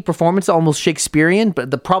stuffy performances, almost Shakespearean.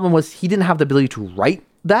 But the problem was he didn't have the ability to write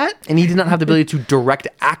that, and he did not have the ability to direct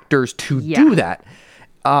actors to do that.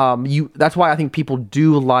 That's why I think people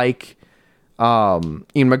do like Ian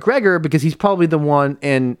McGregor, because he's probably the one,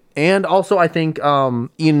 and also I think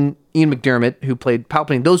Ian McDermott, who played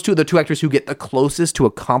Palpatine. Those two are the two actors who get the closest to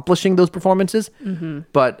accomplishing those performances. Mm-hmm.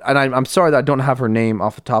 But I'm sorry that I don't have her name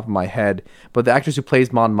off the top of my head. But the actress who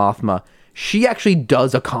plays Mon Mothma, she actually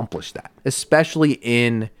does accomplish that, especially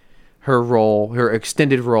in her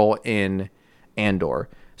extended role in Andor.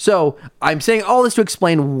 So I'm saying all this to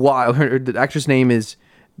explain why the actress name is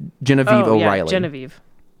Genevieve O'Reilly. Yeah, Genevieve.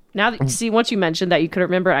 Now, see, once you mentioned that you couldn't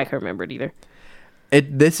remember, I couldn't remember it either.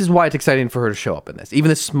 This is why it's exciting for her to show up in this. Even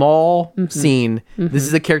this small scene, this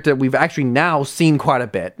is a character that we've actually now seen quite a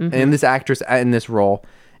bit, and this actress in this role,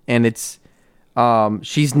 and it's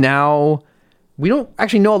she's now. We don't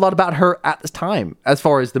actually know a lot about her at this time as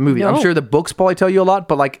far as the movie. No. I'm sure the books probably tell you a lot,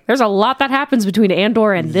 but like there's a lot that happens between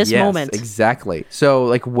Andor and this moment. Exactly. So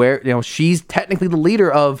like where she's technically the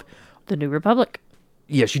leader of the New Republic.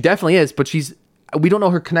 Yeah, she definitely is, but we don't know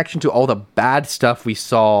her connection to all the bad stuff we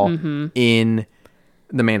saw in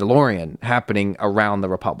The Mandalorian happening around the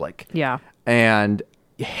Republic. Yeah. And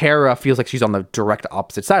Hera feels like she's on the direct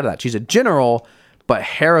opposite side of that. She's a general, but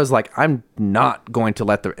Hera's like, I'm not going to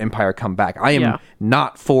let the Empire come back. I am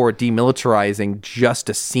not for demilitarizing just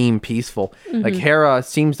to seem peaceful. Like Hera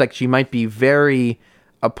seems like she might be very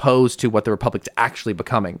opposed to what the Republic's actually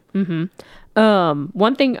becoming.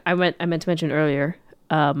 One thing I meant to mention earlier,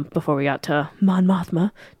 before we got to Mon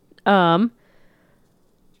Mothma,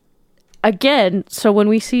 again, so when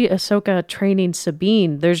we see Ahsoka training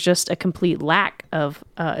Sabine, there's just a complete lack of,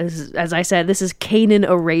 as I said, this is Kanan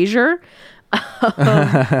erasure.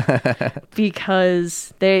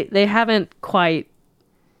 Because they haven't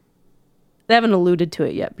alluded to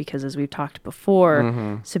it yet, because as we've talked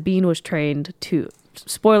before, Sabine was trained to,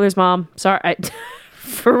 spoilers, Mom, sorry,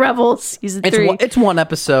 for Rebels season 3. It's one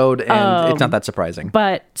episode, and it's not that surprising.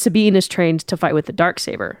 But Sabine is trained to fight with the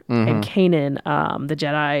Darksaber, and Kanan,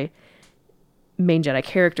 the main Jedi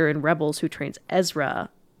character in Rebels who trains Ezra,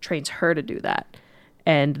 trains her to do that.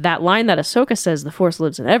 And that line that Ahsoka says, "The Force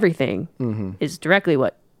lives in everything," is directly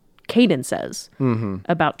what Kanan says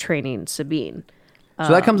about training Sabine.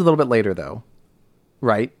 So that comes a little bit later, though,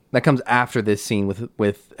 right? That comes after this scene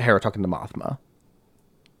with Hera talking to Mothma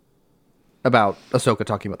about Ahsoka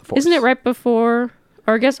talking about the Force. Isn't it right before?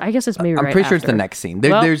 Or I guess it's maybe right after. I'm pretty sure it's the next scene.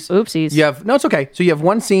 There's oopsies. No, it's okay. So you have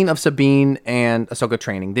one scene of Sabine and Ahsoka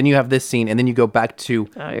training. Then you have this scene, and then you go back to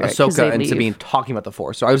Ahsoka and Sabine talking about the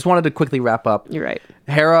Force. So I just wanted to quickly wrap up. You're right.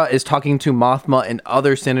 Hera is talking to Mothma and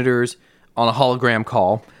other senators on a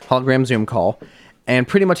hologram Zoom call. And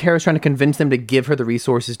pretty much Hera's trying to convince them to give her the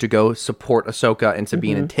resources to go support Ahsoka and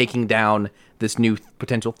Sabine in taking down this new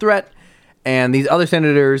potential threat. And these other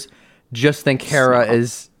senators just think Hera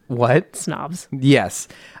is... What? Snobs. Yes.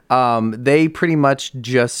 They pretty much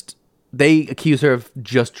they accuse her of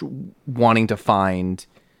just wanting to find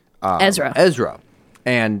Ezra.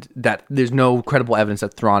 And that there's no credible evidence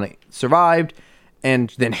that Thrawn survived.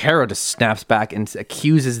 And then Hera just snaps back and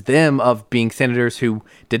accuses them of being senators who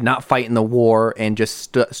did not fight in the war and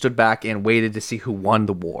just stood back and waited to see who won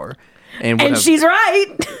the war. And she's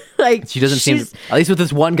right. Like, she doesn't seem, at least with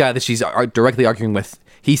this one guy that she's directly arguing with,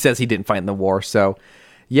 he says he didn't fight in the war. So...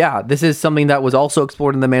 yeah, this is something that was also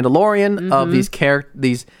explored in The Mandalorian of these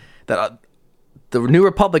characters. The New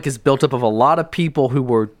Republic is built up of a lot of people who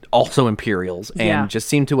were also Imperials and just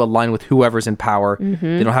seem to align with whoever's in power.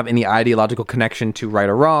 They don't have any ideological connection to right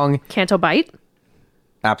or wrong. Canto Bite?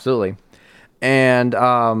 Absolutely. And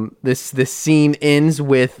this scene ends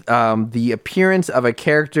with the appearance of a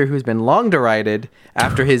character who's been long derided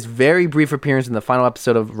after his very brief appearance in the final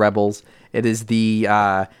episode of Rebels. It is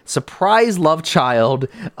the surprise love child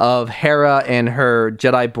of Hera and her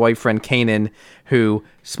Jedi boyfriend Kanan, who,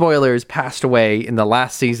 spoilers, passed away in the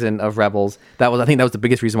last season of Rebels. I think that was the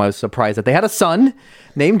biggest reason why I was surprised that they had a son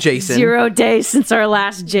named Jacen. 0 days since our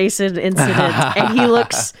last Jacen incident, and he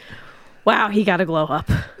looks, wow, he got to glow up.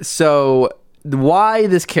 So why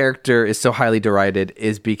this character is so highly derided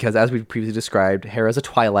is because, as we previously described, Hera's a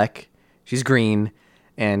Twi'lek. She's green,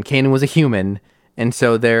 and Kanan was a human. And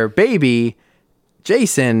so their baby,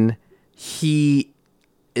 Jacen, he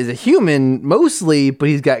is a human mostly, but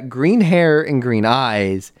he's got green hair and green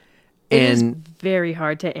eyes. It is very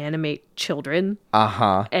hard to animate children.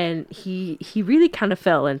 And he really kind of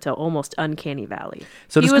fell into almost Uncanny Valley.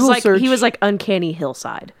 So he was like Uncanny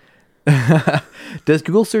Hillside. Does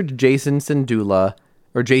Google search Jacen Syndulla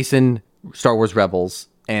or Jacen Star Wars Rebels,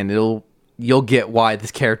 and you'll get why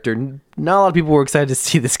this character. Not a lot of people were excited to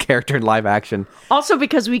see this character in live action. Also,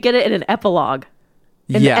 because we get it in an epilogue.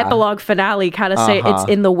 In the epilogue finale, kind of say it's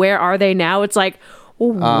in the Where Are They Now? It's like,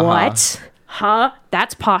 what? Huh?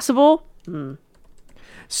 That's possible?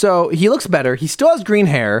 So he looks better. He still has green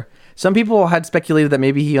hair. Some people had speculated that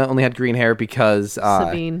maybe he only had green hair because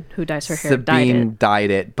Sabine, who dyes her hair,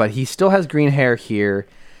 dyed it. But he still has green hair here.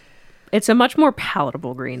 It's a much more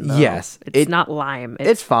palatable green, though. Yes. It's not lime.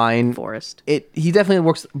 It's fine. Forest. He definitely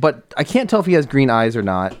works, but I can't tell if he has green eyes or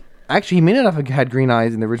not. Actually, he may not have had green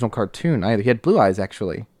eyes in the original cartoon either. He had blue eyes,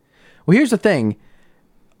 actually. Well, here's the thing.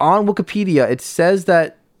 On Wikipedia, it says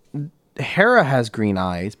that Hera has green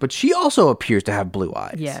eyes, but she also appears to have blue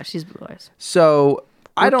eyes. Yeah, she's blue eyes. So,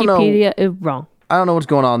 I don't know. Wikipedia is wrong. I don't know what's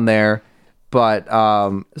going on there, but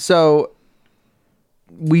so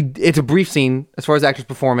it's a brief scene as far as the actor's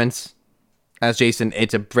performance as Jacen.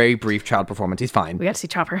 It's a very brief child performance. He's fine. We got to see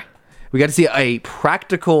Chopper. We got to see a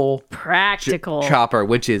practical Chopper,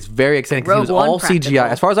 which is very exciting because he was all CGI.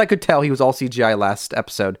 As far as I could tell, he was all CGI last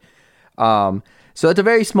episode. So it's a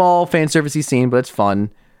very small fan servicey scene, but it's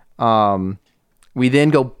fun. We then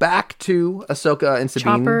go back to Ahsoka and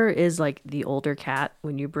Sabine. Chopper is like the older cat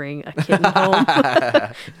when you bring a kitten home.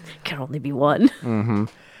 Can only be one. Mm-hmm.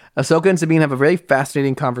 Ahsoka and Sabine have a very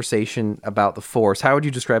fascinating conversation about the Force. How would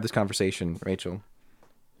you describe this conversation, Rachel?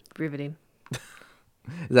 Riveting.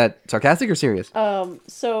 Is that sarcastic or serious?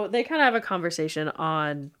 So they kind of have a conversation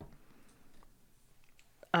on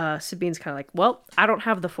Sabine's kind of like, well, I don't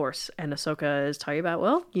have the Force. And Ahsoka is talking about,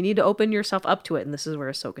 well, you need to open yourself up to it. And this is where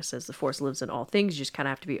Ahsoka says the Force lives in all things. You just kind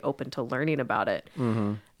of have to be open to learning about it.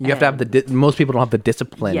 Mm-hmm. You have to have most people don't have the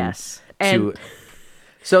discipline. Yes. And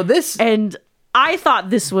I thought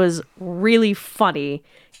this was really funny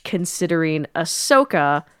considering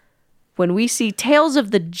Ahsoka, when we see Tales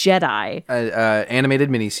of the Jedi, animated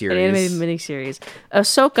miniseries,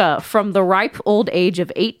 Ahsoka, from the ripe old age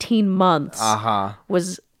of 18 months,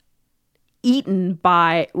 was eaten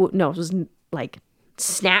by, was like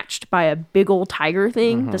snatched by a big old tiger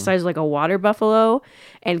thing the size of like a water buffalo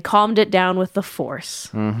and calmed it down with the Force.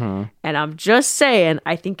 And I'm just saying,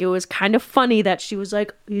 I think it was kind of funny that she was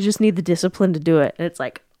like, you just need the discipline to do it. And it's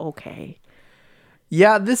like, okay.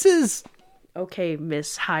 Yeah, this is... Okay,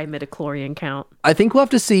 Miss High Midichlorian Count. I think we'll have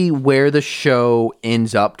to see where the show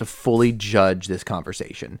ends up to fully judge this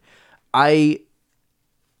conversation. I'm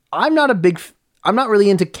not really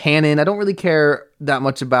into canon. I don't really care that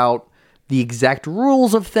much about the exact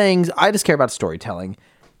rules of things. I just care about storytelling.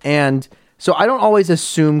 And so I don't always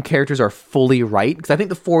assume characters are fully right, because I think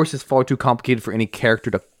the Force is far too complicated for any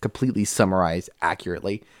character to completely summarize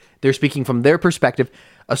accurately. They're speaking from their perspective.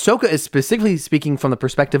 Ahsoka is specifically speaking from the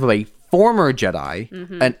perspective of a former Jedi,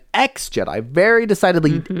 an ex-Jedi, very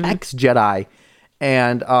decidedly ex-Jedi.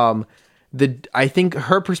 And I think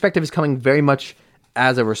her perspective is coming very much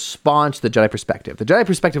as a response to the Jedi perspective. The Jedi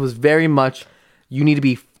perspective was very much, you need to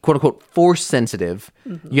be quote-unquote Force sensitive.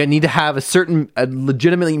 You need to have a certain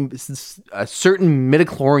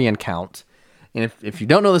midichlorian count. And if you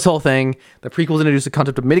don't know this whole thing, the prequels introduced the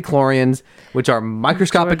concept of midichlorians, which are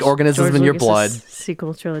microscopic organisms in your blood.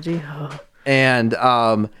 Sequel trilogy. And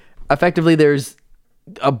effectively, there's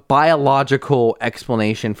a biological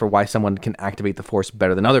explanation for why someone can activate the Force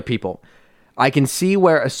better than other people. I can see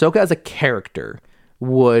where Ahsoka as a character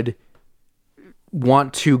would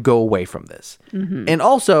want to go away from this. And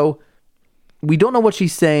also, we don't know what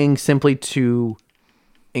she's saying simply to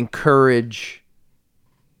encourage...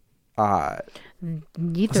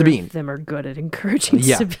 Neither Sabine. of them are good at encouraging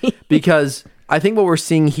Sabine. Because I think what we're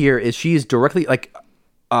seeing here is she is directly, like,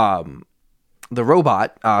 the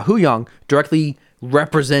robot, Hu Yang, directly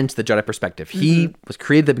represents the Jedi perspective. He was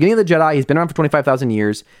created at the beginning of the Jedi. He's been around for 25,000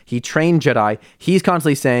 years. He trained Jedi. He's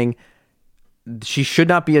constantly saying she should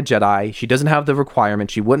not be a Jedi. She doesn't have the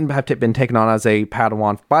requirement. She wouldn't have been taken on as a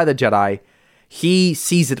Padawan by the Jedi. He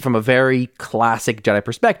sees it from a very classic Jedi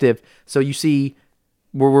perspective. So you see,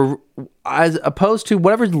 we're as opposed to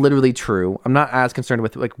whatever's literally true. I'm not as concerned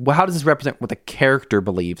with like how does this represent what the character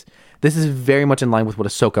believes. This is very much in line with what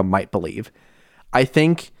Ahsoka might believe. I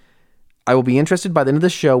think I will be interested by the end of the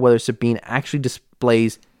show whether Sabine actually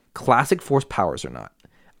displays classic Force powers or not.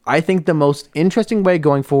 I think the most interesting way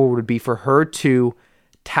going forward would be for her to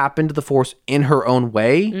tap into the Force in her own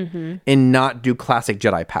way and not do classic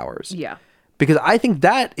Jedi powers. Yeah. Because I think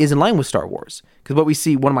that is in line with Star Wars. Because what we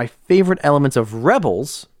see, one of my favorite elements of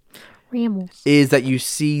Rebels is that you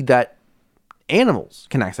see that animals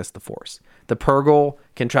can access the Force. The Purrgil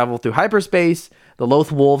can travel through hyperspace. The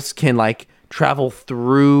Loth Wolves can like travel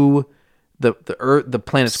through the Earth, the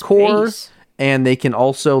planet's core, and they can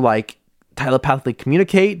also like telepathically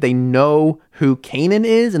communicate. They know who Kanan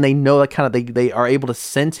is, and they know that kind of they are able to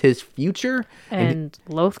sense his future. And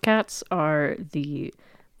Loth cats are the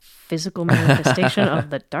physical manifestation of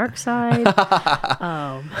the dark side.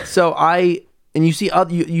 So you see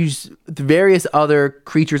you use various other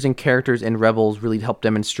creatures and characters in Rebels really help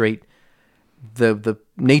demonstrate the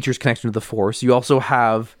nature's connection to the Force. You also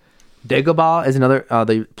have Dagobah as another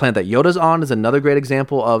the planet that Yoda's on is another great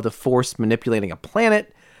example of the Force manipulating a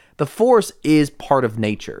planet. The Force is part of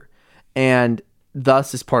nature, and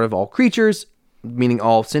thus is part of all creatures, meaning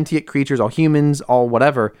all sentient creatures, all humans, all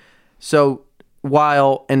whatever. So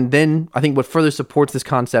and then I think what further supports this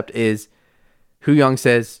concept is Huyang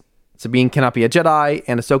says Sabine cannot be a Jedi,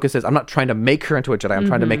 and Ahsoka says, I'm not trying to make her into a Jedi, I'm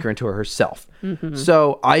trying to make her into herself.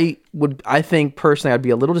 So I think personally I'd be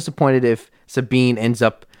a little disappointed if Sabine ends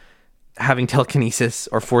up having telekinesis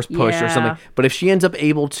or Force push or something. But if she ends up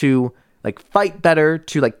able to like fight better,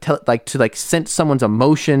 to sense someone's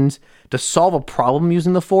emotions, to solve a problem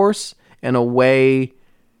using the Force in a way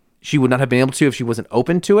she would not have been able to if she wasn't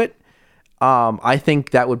open to it, I think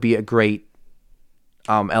that would be a great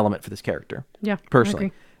element for this character. Yeah, personally. I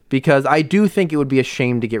agree. Because I do think it would be a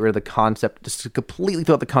shame to get rid of the concept, just to completely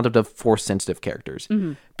throw out the concept of Force-sensitive characters.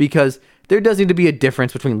 Because there does need to be a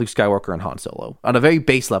difference between Luke Skywalker and Han Solo. On a very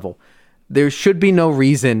base level, there should be no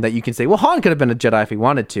reason that you can say, well, Han could have been a Jedi if he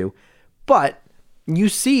wanted to. But you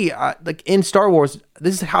see, like in Star Wars,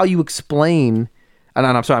 this is how you explain, and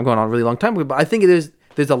I'm sorry, I'm going on a really long time, but I think there's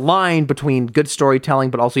a line between good storytelling,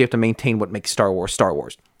 but also you have to maintain what makes Star Wars Star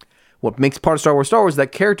Wars. What makes part of Star Wars Star Wars is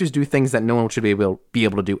that characters do things that no one should be able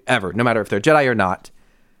to do ever, no matter if they're Jedi or not.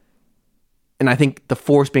 And I think the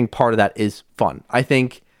Force being part of that is fun. I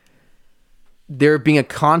think there being a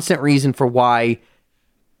constant reason for why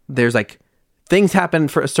there's like things happen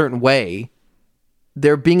for a certain way,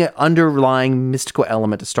 there being an underlying mystical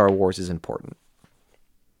element to Star Wars is important.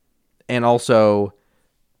 And also,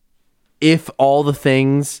 if all the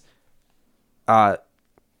things Ahsoka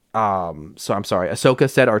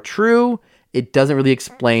said are true, it doesn't really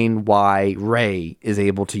explain why Rey is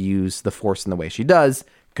able to use the Force in the way she does,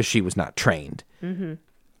 because she was not trained.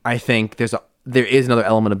 I think there is another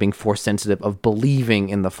element of being Force sensitive, of believing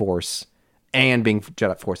in the Force and being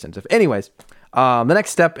Jedi Force sensitive. Anyways, the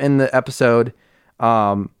next step in the episode,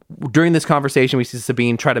 during this conversation, we see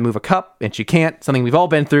Sabine try to move a cup, and she can't. Something we've all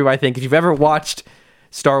been through, I think. If you've ever watched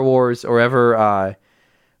Star Wars or ever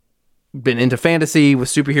been into fantasy with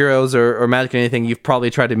superheroes or magic or anything, you've probably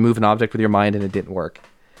tried to move an object with your mind and it didn't work.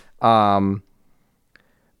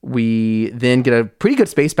 We then get a pretty good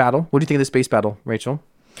space battle. What do you think of the space battle, Rachel?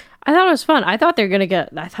 I thought it was fun. I thought they were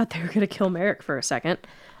gonna kill Merrick for a second.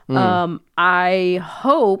 I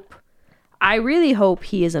really hope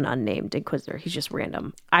he is an unnamed Inquisitor. He's just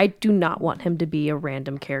random. I do not want him to be a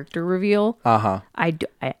random character reveal. I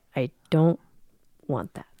don't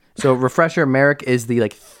want that. So, refresher, Merrick is the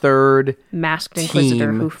third masked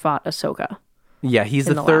Inquisitor who fought Ahsoka. Yeah, he's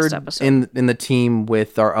the third in the team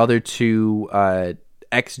with our other two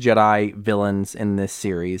ex-Jedi villains in this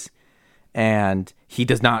series. And he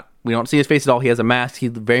does not, we don't see his face at all. He has a mask. He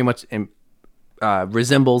very much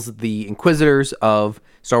resembles the Inquisitors of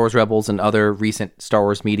Star Wars Rebels and other recent Star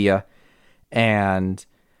Wars media. And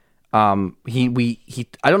I don't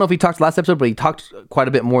know if he talked last episode, but he talked quite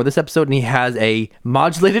a bit more this episode, and he has a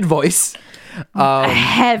modulated voice. A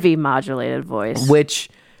heavy modulated voice. Which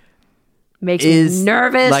makes me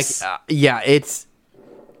nervous. It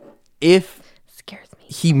scares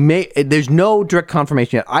me. There's no direct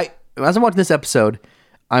confirmation yet. As I'm watching this episode,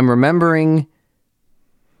 I'm remembering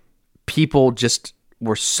people just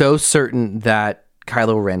were so certain that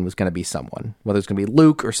Kylo Ren was going to be someone, whether it's going to be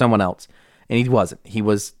Luke or someone else. and he wasn't. He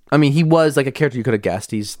was like a character you could have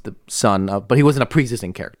guessed. He's the son of, but he wasn't a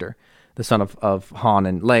pre-existing character, the son of Han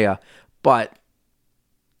and Leia. But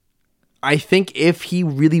I think if he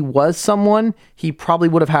really was someone, he probably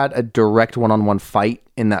would have had a direct one-on-one fight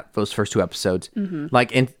in those first 2 episodes.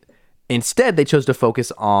 Like, instead, they chose to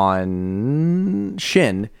focus on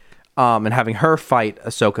Shin, and having her fight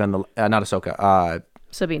Ahsoka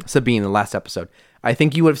Sabine in the last episode. I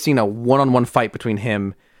think you would have seen a one-on-one fight between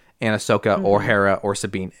him and Ahsoka or Hera or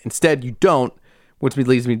Sabine. Instead, you don't, which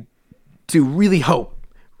leads me to really hope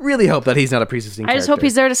that he's not a pre-existing character. I just hope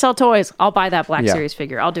he's there to sell toys. I'll buy that Black Series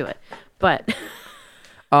figure. I'll do it. But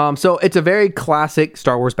so it's a very classic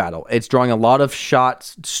Star Wars battle. It's drawing a lot of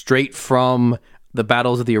shots straight from the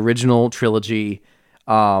battles of the original trilogy.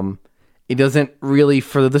 It doesn't really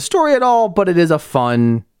further the story at all, but it is a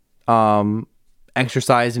fun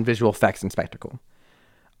exercise in visual effects and spectacle.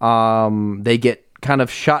 They get kind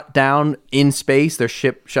of shot down in space. Their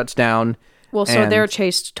ship shuts down. Well, so they're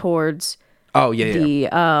chased towards the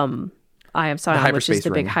Ion Sion, which is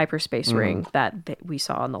the big hyperspace ring that we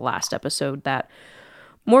saw in the last episode that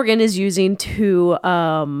Morgan is using to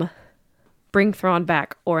bring Thrawn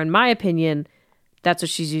back. Or in my opinion, that's what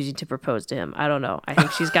she's using to propose to him. I don't know. I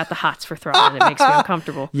think she's got the hots for Thrawn and it makes me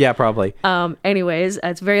uncomfortable. Yeah, probably. Anyways,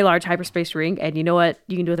 it's a very large hyperspace ring. And you know what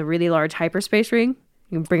you can do with a really large hyperspace ring?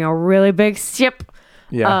 You can bring a really big ship.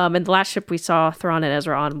 Yeah. And the last ship we saw Thrawn and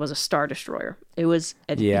Ezra on was a Star Destroyer. It was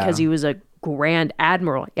because he was a Grand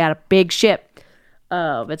Admiral. He had a big ship.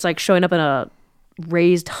 It's like showing up in a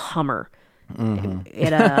raised Hummer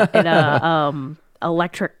in a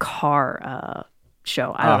electric car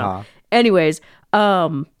show. I don't know. Anyways,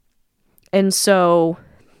 and so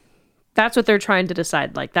that's what they're trying to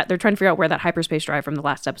decide. Like that, they're trying to figure out where that hyperspace drive from the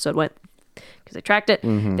last episode went because they tracked it.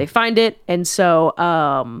 They find it, and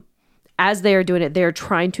so as they are doing it, they're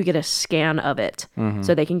trying to get a scan of it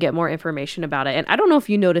so they can get more information about it. And I don't know if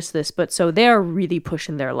you noticed this, but so they are really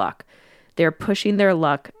pushing their luck. They're pushing their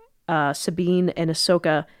luck. Sabine and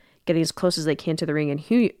Ahsoka getting as close as they can to the ring, and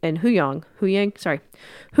Huyang is trying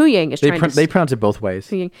to... They pronounce it both ways.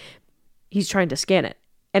 Huyang, he's trying to scan it.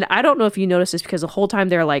 And I don't know if you noticed this because the whole time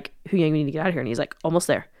they're like, Huyang, we need to get out of here. And he's like, almost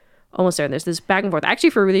there. And there's this back and forth,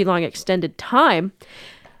 actually for a really long extended time.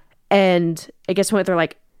 And I guess when they're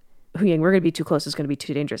like, Huyang, we're going to be too close. It's going to be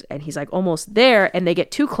too dangerous. And he's like, almost there. And they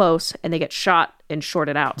get too close and they get shot and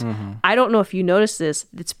shorted out. I don't know if you noticed this.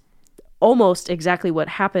 It's almost exactly what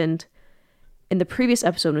happened in the previous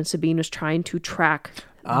episode when Sabine was trying to track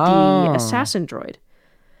the assassin droid.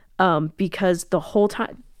 Because the whole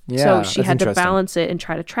time, so she had to balance it and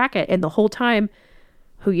try to track it. And the whole time,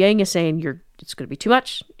 Huyang is saying, it's going to be too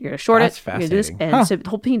much. You're going to short it. You're going to do this. And so the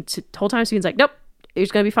whole time, Sabine's like, nope,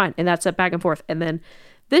 it's going to be fine. And that's that back and forth. And then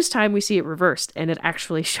this time we see it reversed and it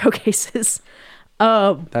actually showcases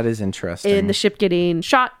that is interesting. In the ship getting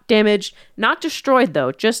shot, damaged, not destroyed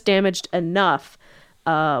though, just damaged enough.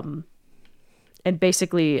 And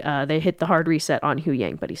basically they hit the hard reset on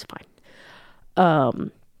Huyang, but he's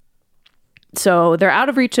fine. So they're out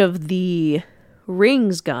of reach of the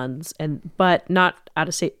Ring's guns, but not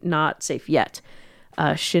safe yet.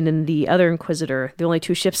 Shin and the other Inquisitor, the only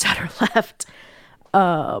 2 ships that are left,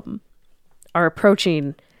 are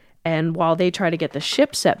approaching, and while they try to get the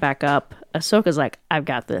ship set back up, Ahsoka's like, I've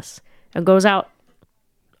got this, and goes out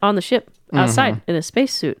on the ship outside in a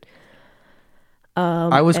spacesuit.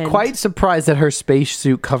 I was quite surprised that her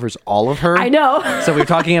spacesuit covers all of her. I know. So we're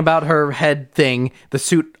talking about her head thing. The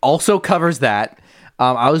suit also covers that.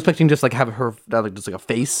 I was expecting just like have her just like a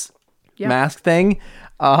face mask thing.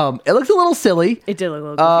 It looks a little silly. It did look a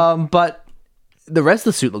little goofy. But the rest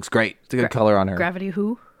of the suit looks great. It's a good color on her. Gravity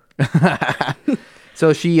who?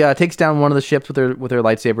 So she takes down one of the ships with her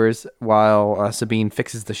lightsabers while Sabine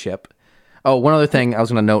fixes the ship. Oh, one other thing I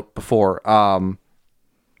was going to note before,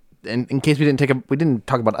 in case we didn't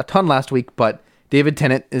talk about a ton last week, but David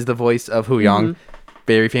Tennant is the voice of Huyang,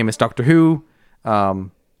 very famous Doctor Who,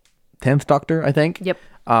 10th Doctor, I think. Yep.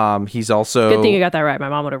 He's also... Good thing you got that right. My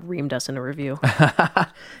mom would have reamed us in a review.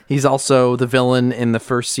 He's also the villain in the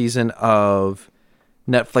first season of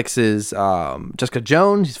Netflix's Jessica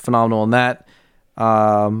Jones. He's phenomenal in that.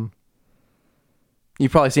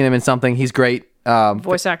 You've probably seen him in something. He's great.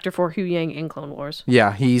 Voice actor for Huyang in Clone Wars.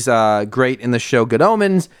 Yeah, he's great in the show Good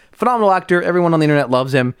Omens. Phenomenal actor. Everyone on the internet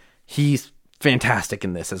loves him. He's fantastic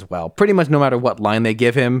in this as well. Pretty much no matter what line they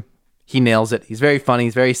give him, he nails it. He's very funny.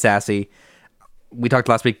 He's very sassy. We talked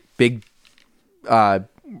last week. We're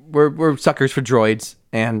suckers for droids,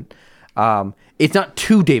 and it's not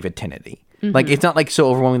too David Tennant-y. Like it's not like so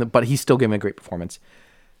overwhelming, but he's still giving a great performance.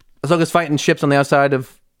 Ahsoka's fighting ships on the outside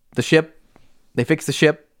of the ship. They fix the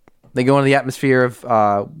ship. They go into the atmosphere of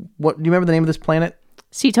what? Do you remember the name of this planet?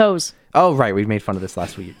 Cetos. Oh, right. We made fun of this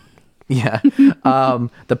last week. Yeah.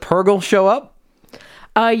 The Purgle show up.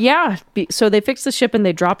 Yeah. So they fix the ship and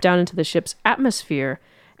they drop down into the ship's atmosphere,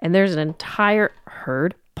 and there's an entire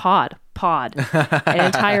pod, an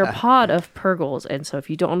entire pod of Purgles. And so if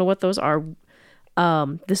you don't know what those are,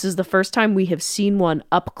 this is the first time we have seen one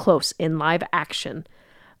up close in live action.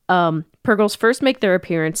 Purgles first make their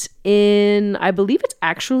appearance in, I believe it's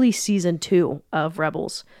actually season 2 of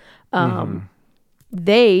Rebels.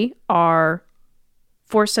 They are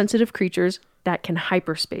force-sensitive creatures that can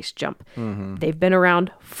hyperspace jump. They've been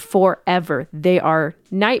around forever. They are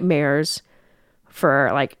nightmares for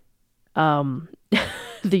like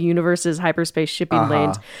the universe's hyperspace shipping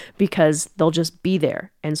lanes because they'll just be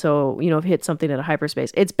there. And so, if you hit something at a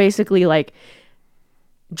hyperspace, it's basically like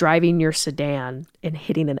driving your sedan and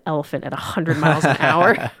hitting an elephant at 100 miles an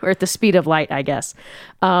hour or at the speed of light, I guess.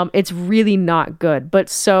 It's really not good. But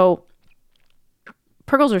so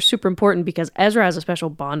Purgles are super important because Ezra has a special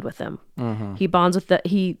bond with them. He bonds with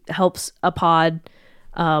he helps a pod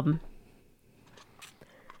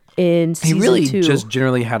in season 2. He really just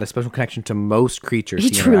generally had a special connection to most creatures. He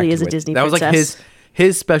truly is a Disney princess. That was like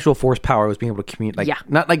his special force power was being able to communicate,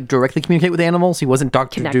 not like directly communicate with animals. He wasn't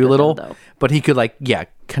Dr. Dolittle, but he could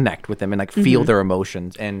connect with them and feel their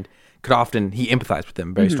emotions, and he empathized with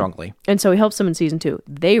them very strongly. And so he helps them in season 2.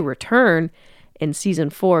 They return in season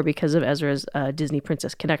 4 because of Ezra's Disney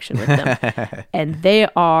princess connection with them. And they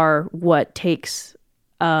are what takes,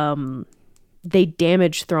 they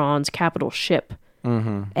damage Thrawn's capital ship.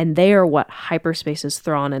 And they are what hyperspaces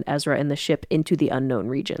Thrawn and Ezra and the ship into the unknown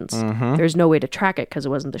regions. There's no way to track it because it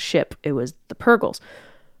wasn't the ship, it was the Purgles.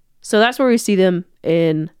 So that's where we see them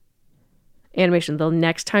in animation. The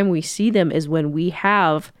next time we see them is when we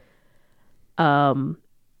have Mandalorian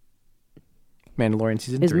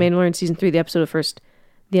season 3. Mandalorian season 3, the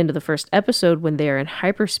end of the first episode, when they are in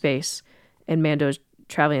hyperspace and Mando's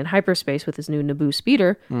traveling in hyperspace with his new Naboo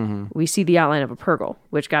speeder. We see the outline of a Purgle,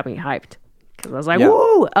 which got me hyped. I was like,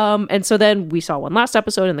 woo! And so then we saw one last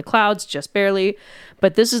episode in the clouds, just barely.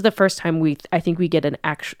 But this is the first time I think we get an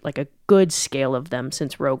a good scale of them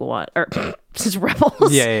since Rogue One, or since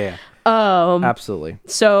Rebels. Yeah. Absolutely.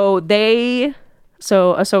 So Ahsoka,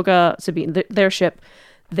 Sabine, their ship,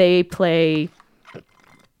 they don't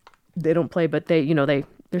play, but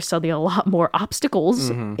they're suddenly a lot more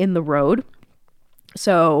obstacles in the road.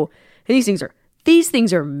 So these things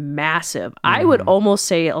are massive. I would almost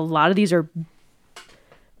say a lot of these are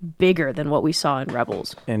bigger than what we saw in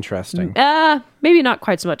Rebels. Interesting. Maybe not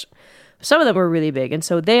quite so much. Some of them were really big. And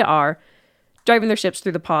so they are driving their ships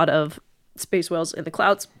through the pod of space whales in the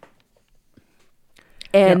clouds.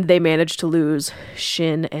 And they manage to lose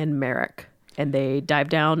Shin and Merrick. And they dive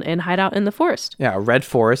down and hide out in the forest. Yeah, a red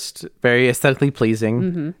forest, very aesthetically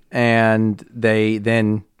pleasing. And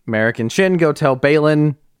then Merrick and Shin go tell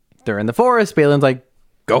Baylan they're in the forest. Balin's like,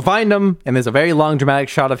 go find them. And there's a very long dramatic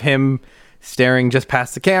shot of him staring just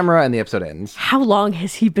past the camera, and the episode ends. How long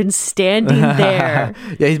has he been standing there?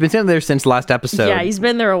 Yeah, he's been standing there since last episode. Yeah, he's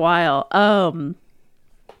been there a while.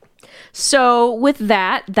 So with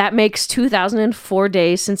that makes 2004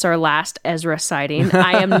 days since our last Ezra sighting.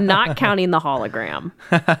 I am not counting the hologram.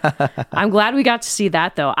 I'm glad we got to see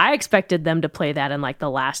that, though. I expected them to play that in the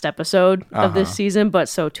last episode of this season, but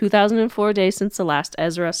so 2004 days since the last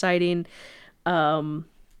Ezra sighting.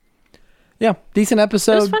 Yeah, decent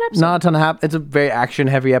episode. It was a fun episode. Not a ton of it's a very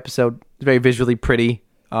action-heavy episode. It's very visually pretty.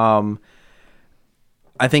 I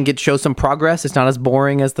think it shows some progress. It's not as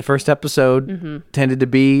boring as the first episode tended to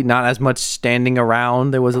be. Not as much standing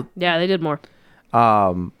around. Yeah, they did more.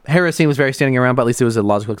 Hera's scene was very standing around, but at least there was a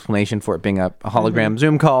logical explanation for it being a hologram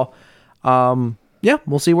Zoom call. Yeah,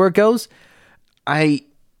 we'll see where it goes. My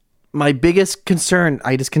biggest concern,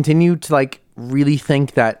 I just continue to really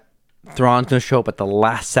think that Thrawn's going to show up at the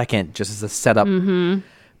last second just as a setup.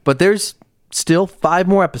 But there's still 5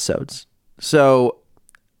 more episodes. So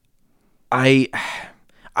I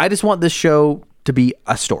just want this show to be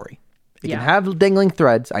a story. It can have dangling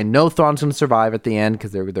threads. I know Thrawn's going to survive at the end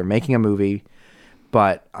because they're making a movie.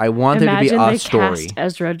 But I want there to be a story. Cast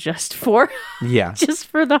Ezra just for just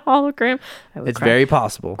for the hologram. It's very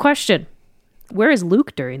possible. Question: where is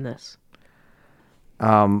Luke during this?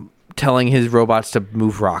 Telling his robots to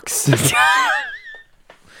move rocks. He's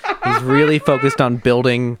really focused on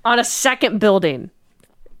building a second building.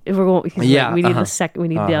 If we're going, we need the second. We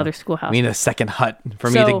need the other schoolhouse. We need a second hut for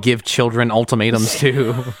me to give children ultimatums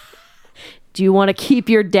to. Do you want to keep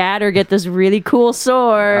your dad or get this really cool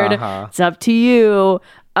sword? It's up to you.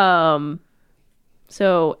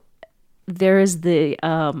 So there is the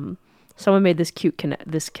Someone made this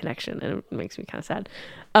this connection, and it makes me kind of sad.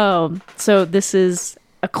 So this is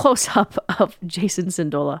a close-up of Jacen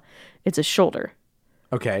Syndulla. It's a shoulder.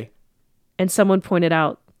 Okay. And someone pointed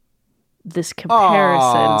out this comparison.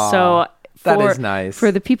 Aww, so that is nice.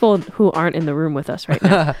 For the people who aren't in the room with us right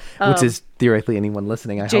now. Which is theoretically anyone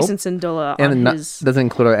listening, I Jacen hope. Syndulla And on his... doesn't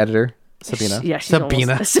include our editor, Sabina. Yeah, she's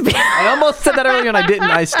Sabina. almost... Sabina. I almost said that earlier and I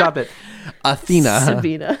didn't. I stopped it. Athena.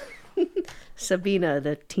 Sabina. Sabina,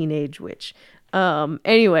 the teenage witch.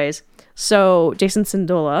 Anyways, so Jacen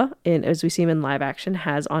Syndulla, as we see him in live action,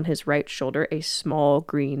 has on his right shoulder a small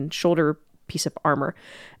green shoulder piece of armor.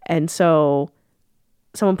 And so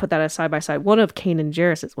someone put that as side by side. One of Kanan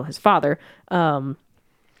Jarrus's, his father,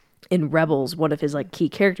 in Rebels, one of his like key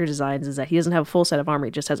character designs is that he doesn't have a full set of armor.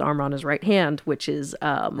 He just has armor on his right hand, which is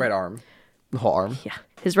right arm. The whole arm. Yeah,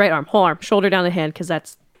 his right arm, whole arm, shoulder down the hand, because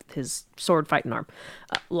that's his sword fighting arm,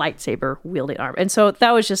 lightsaber wielding arm. And so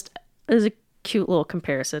that was a cute little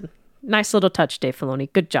comparison. Nice little touch, Dave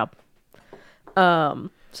Filoni. Good job. So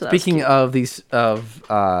speaking of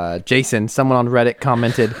Jacen, someone on Reddit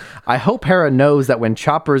commented, I hope Hera knows that when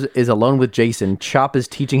Chopper is alone with Jacen, Chop is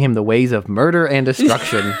teaching him the ways of murder and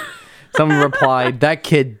destruction. Someone replied, that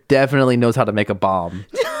kid definitely knows how to make a bomb.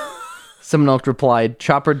 Someone else replied,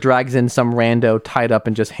 Chopper drags in some rando tied up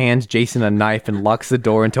and just hands Jacen a knife and locks the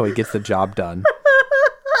door until he gets the job done.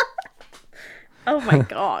 Oh my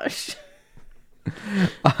gosh.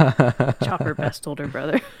 Chopper, best older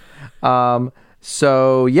brother.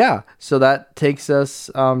 So that takes us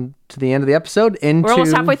to the end of the episode. We're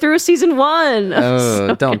almost halfway through season 1.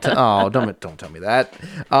 Don't tell me that.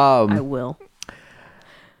 I will.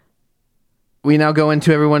 We now go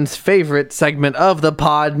into everyone's favorite segment of the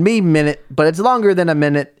pod, Meme Minute, but it's longer than a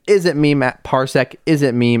minute. Is it meme at parsec? Is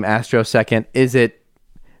it meme astrosecond? Is it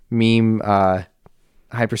meme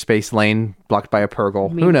hyperspace lane blocked by a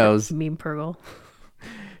Purgle? Who knows? Meme Purgle.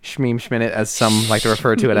 Shmeme Schminute, as some like to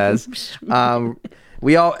refer to it as.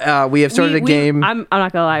 We have started a game. I'm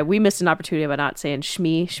not gonna lie, we missed an opportunity by not saying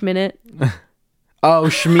Schminute. Oh,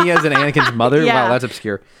 Shmi as in Anakin's mother? Yeah. Wow, that's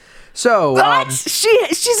obscure. So What?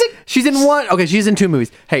 She's in one. Okay, she's in 2 movies.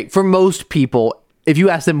 Hey, for most people, if you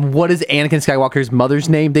ask them what is Anakin Skywalker's mother's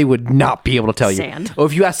name, they would not be able to tell you. Sand. Or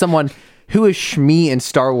if you ask someone who is Shmi in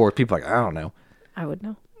Star Wars, people are like, I don't know. I would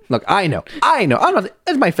know. Look, I know. That's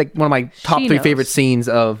one of my top 3 knows. favorite scenes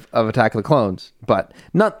of Attack of the Clones. But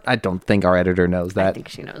I don't think our editor knows that. I think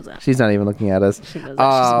she knows that. She's not even looking at us. She knows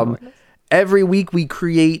that. She's Every week we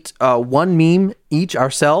create one meme each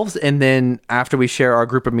ourselves, and then after we share our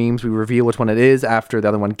group of memes, we reveal which one it is after the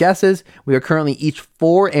other one guesses. We are currently each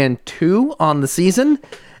 4 and 2 on the season,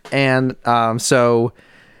 and so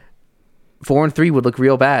 4 and 3 would look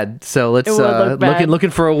real bad. So let's looking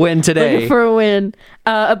for a win today. Looking for a win.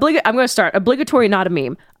 I'm going to start. Obligatory, not a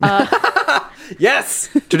meme. Yes,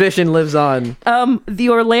 tradition lives on. The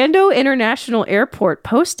Orlando International Airport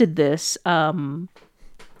posted this.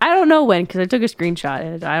 I don't know when, because I took a screenshot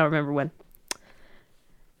and I don't remember when.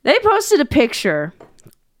 They posted a picture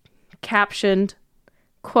captioned,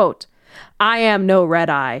 quote, I am no red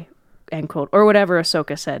eye, end quote, or whatever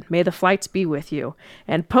Ahsoka said. May the flights be with you.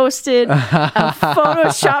 And posted a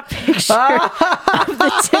Photoshop picture of the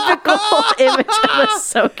typical image of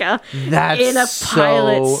Ahsoka in a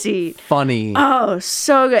pilot seat. Funny. Oh,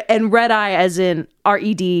 so good. And red eye as in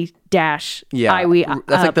RED dash that's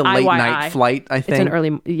like the late IYI. night flight, I think. It's an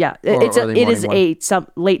early, It is some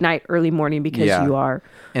late night, early morning because you are.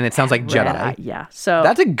 And it sounds like red Jedi. eye. Yeah, so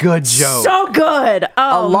that's a good joke. So good.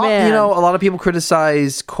 Oh man, a lot of people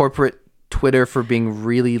criticize corporate Twitter for being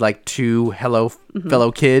really like too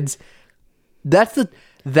fellow kids.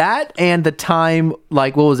 That and the time,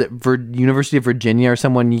 like, what was it, University of Virginia, or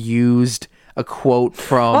someone used a quote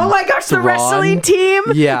from oh my gosh, Thrawn. The wrestling team.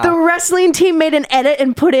 Yeah, the wrestling team made an edit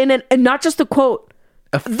and put in and not just the quote.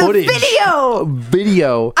 Footage. The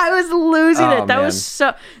video. I was losing it. That man. was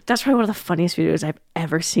that's probably one of the funniest videos I've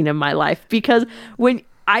ever seen in my life, because when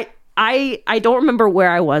I don't remember where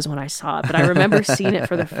I was when I saw it, but I remember seeing it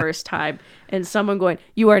for the first time and someone going,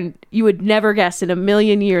 you would never guess in a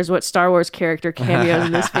million years what Star Wars character cameos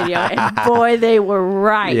in this video. And boy, they were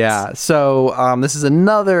right. Yeah. So this is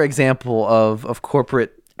another example of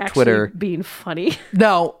corporate Actually Twitter being funny.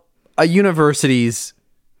 No, a university's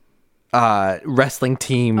wrestling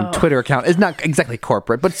team Twitter account is not exactly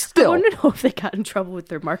corporate, but still. I want to know if they got in trouble with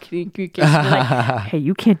their marketing communication. Like, hey,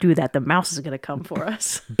 you can't do that. The mouse is going to come for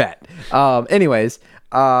us. Bet. Anyways,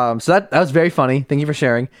 so that was very funny. Thank you for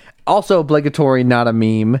sharing. Also obligatory, not a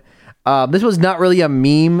meme. This was not really a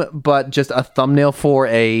meme, but just a thumbnail for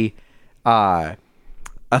a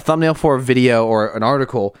a thumbnail for a video or an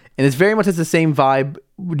article, and it's very much the same vibe.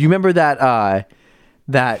 Do you remember that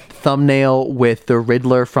thumbnail with the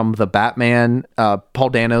Riddler from the Batman, Paul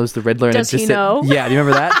Dano's the Riddler? Does he know? Yeah, do you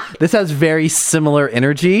remember that? This has very similar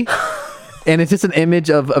energy. And it's just an image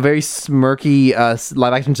of a very smirky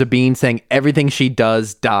live action Sabine saying everything she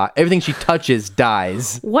does everything she touches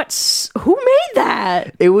dies. Who made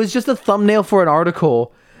that? It was just a thumbnail for an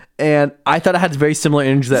article, and I thought it had very similar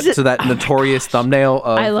energy to that notorious thumbnail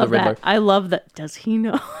of the Riddler. I love that. Does he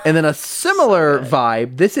know? And then a similar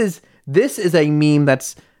vibe. This is a meme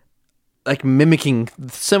that's like mimicking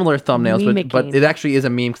similar thumbnails, but it actually is a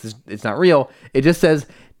meme because it's not real. It just says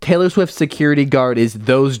Taylor Swift's security guard is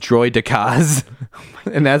those droidicas.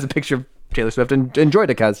 And that's a picture of Taylor Swift and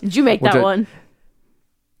droidicas. Did you make that one?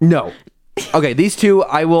 No. Okay, these two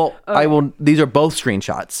I will these are both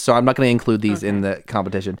screenshots, so I'm not going to include these in the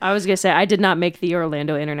competition. I was going to say I did not make the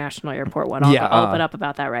Orlando International Airport one. I'll open up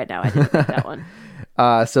about that right now. I didn't make that one.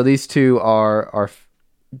 So these two are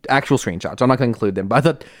actual screenshots. I'm not going to include them, but I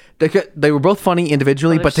thought they were both funny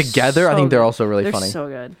individually, but together I think they're also really funny. They're so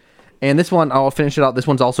good. And this one, I'll finish it out. This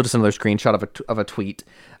one's also just another screenshot of a tweet.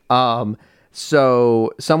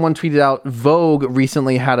 So someone tweeted out, Vogue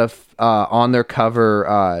recently had on their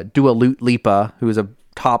cover Dua Lipa, who is a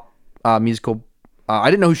top musical. I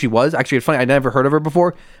didn't know who she was. Actually, it's funny. I never heard of her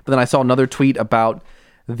before. But then I saw another tweet about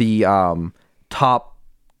the top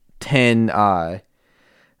 10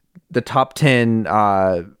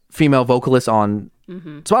 female vocalists on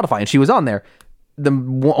Spotify, and she was on there. The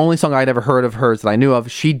only song I'd ever heard of hers that I knew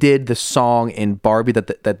of, she did the song in Barbie that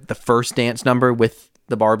the first dance number with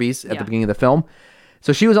the Barbies at the beginning of the film.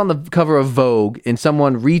 So she was on the cover of Vogue, and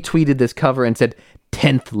someone retweeted this cover and said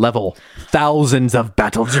 10th level, thousands of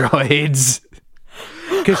battle droids.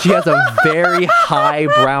 Because she has a very high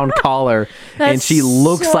brown collar, and she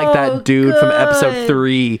looks like that dude from episode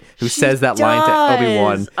 3 who says that line to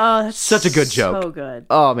Obi-Wan. Oh, that's such a good joke. So good.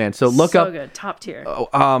 Oh man, so look up. So good, top tier.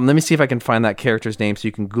 Let me see if I can find that character's name so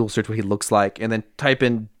you can Google search what he looks like, and then type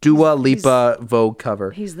in Dua Lipa Vogue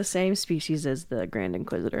cover. He's the same species as the Grand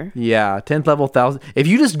Inquisitor. Yeah, 10th level, 1,000. If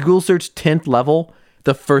you just Google search 10th level,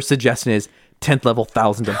 the first suggestion is 10th level,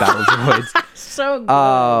 thousands of battle droids. So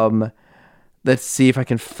good. Let's see if I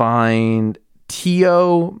can find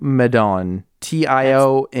Tio Medon. Tion.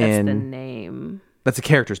 That's the name. That's a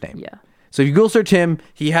character's name. Yeah. So if you Google search him,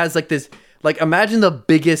 he has like this, like imagine the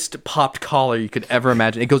biggest popped collar you could ever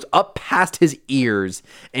imagine. It goes up past his ears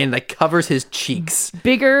and like covers his cheeks.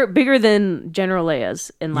 Bigger than General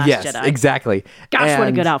Leia's in Last Jedi. Yes, exactly. Gosh, what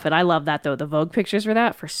a good outfit. I love that though. The Vogue pictures for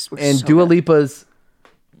that and so Dua Lipa's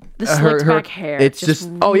the slicked back hair. It's just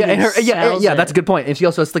really and her yeah, that's a good point. And she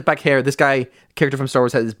also has slick back hair. This character from Star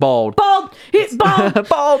Wars is bald. He's bald.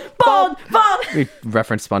 bald. We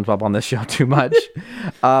reference SpongeBob on this show too much.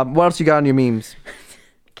 What else you got on your memes?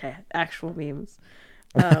 Okay, actual memes.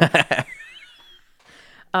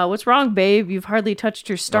 What's wrong, babe? You've hardly touched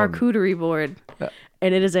your charcuterie board.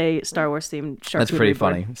 And it is a Star Wars themed charcuterie board. That's pretty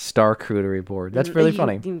funny. Charcuterie board. That's really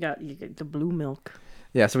funny. You got the blue milk.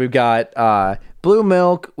 Yeah, so we've got blue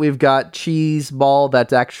milk. We've got cheese ball.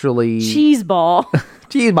 That's actually cheese ball.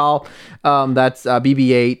 Cheese ball. That's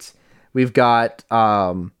BB-8. We've got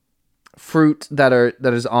fruit that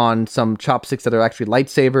is on some chopsticks that are actually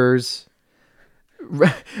lightsabers.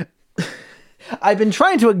 I've been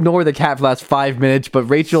trying to ignore the cat for the last 5 minutes, but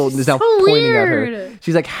Rachel is now pointing at her.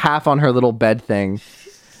 She's like half on her little bed thing.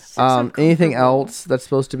 Anything else that's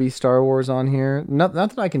supposed to be Star Wars on here? Not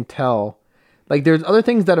that I can tell. Like, there's other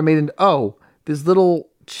things that are made in... Oh, there's little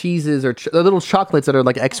cheeses or little chocolates that are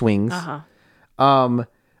like X-Wings. Uh-huh.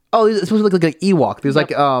 It's supposed to look like an Ewok. There's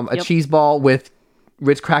like a cheese ball with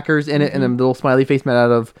Ritz crackers in it and a little smiley face made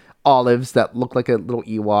out of olives that look like a little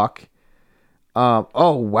Ewok.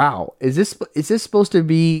 Oh, wow. Is this supposed to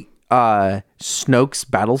be Snoke's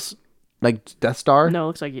battles? Like Death Star? No, it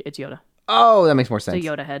looks like it's Yoda. Oh, that makes more sense. It's a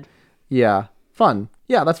Yoda head. Yeah. Fun.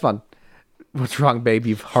 Yeah, that's fun. What's wrong, babe?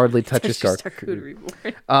 You've hardly touched your charcuterie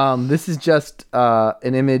board. This is just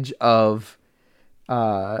an image of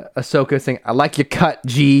Ahsoka saying, "I like your cut,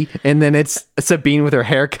 G," and then it's Sabine with her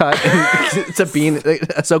haircut, and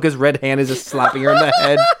Ahsoka's red hand is just slapping her in the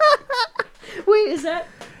head. Wait, is that?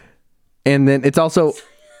 And then it's also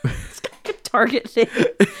it's got like a target thing,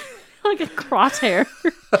 like a crosshair.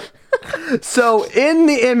 So in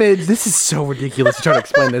the image, this is so ridiculous to try to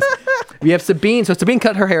explain this. We have Sabine. So Sabine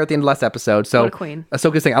cut her hair at the end of last episode. So what a queen.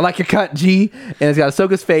 Ahsoka's saying, "I like your cut, G," and it's got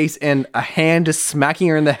Ahsoka's face and a hand just smacking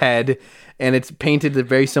her in the head. and it's painted a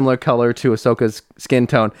very similar color to Ahsoka's skin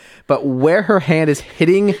tone. But where her hand is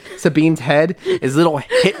hitting Sabine's head is a little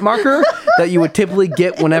hit marker that you would typically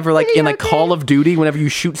get whenever, like, in like Call of Duty, whenever you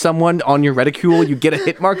shoot someone on your reticule, you get a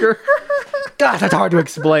hit marker. God, that's hard to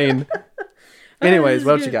explain. Anyways,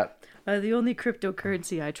 what else you got? The only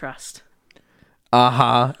cryptocurrency I trust.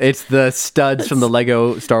 It's the studs from the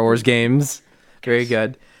Lego Star Wars games. Very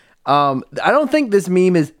good. I don't think this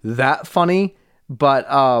meme is that funny, but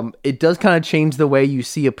it does kind of change the way you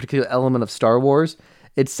see a particular element of Star Wars.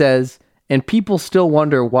 It says, and people still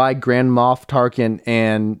wonder why Grand Moff Tarkin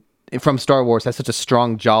and from Star Wars has such a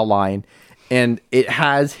strong jawline, and it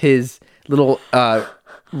has his little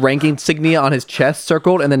rank insignia on his chest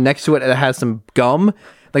circled, and then next to it has some gum,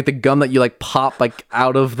 like the gum that you like pop like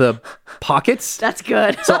out of the pockets. That's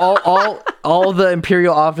good. So all the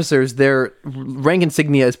Imperial officers, their rank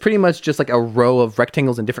insignia is pretty much just like a row of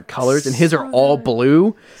rectangles in different colors, and his are all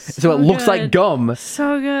blue, so it looks like gum.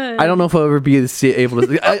 So good. I don't know if I'll ever be able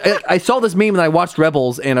to. I saw this meme and I watched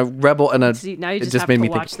Rebels, and a rebel and a. See, now you just have to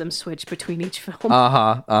watch them switch between each film.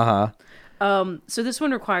 So this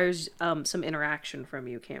one requires some interaction from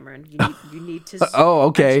you, Cameron. You need to. Oh,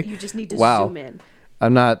 okay. You just need to Wow. zoom in.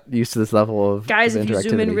 I'm not used to this level of guys. of If you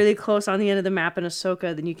zoom in interactivity. really close on the end of the map in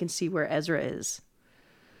Ahsoka, then you can see where Ezra is.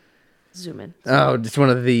 Zoom in. Oh, just one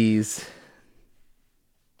of these.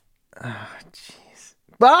 Oh, jeez.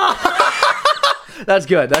 Ah! That's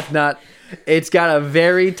good. That's not. It's got a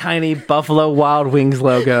very tiny Buffalo Wild Wings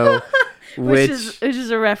logo, which is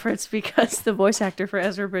a reference because the voice actor for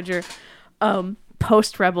Ezra Bridger,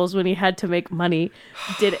 post Rebels, when he had to make money,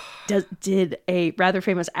 did a rather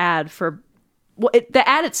famous ad for. Well, the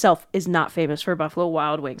ad itself is not famous for Buffalo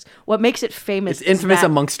Wild Wings. What makes it famous? It's infamous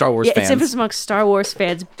amongst Star Wars fans. It's infamous amongst Star Wars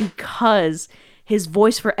fans because his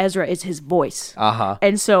voice for Ezra is his voice.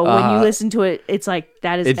 And so when you listen to it, it's like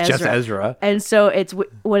that is. It's Ezra. just Ezra. And so it's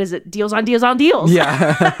what is it? Deals on deals on deals.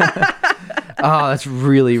 Yeah. Oh, that's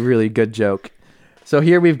really, really good joke. So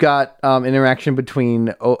here we've got interaction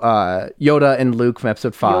between Yoda and Luke from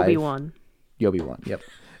Episode 5. Obi-Wan. Yep.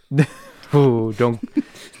 Ooh, don't.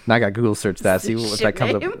 Now I got Google search that. See what that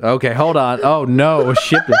comes name? up. Okay, hold on. Oh no,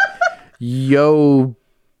 ship it.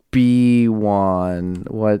 Obi-Wan.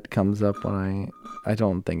 What comes up when I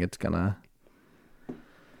don't think it's gonna.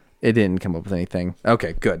 It didn't come up with anything.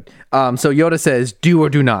 Okay, good. So Yoda says, "Do or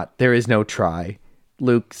do not. There is no try."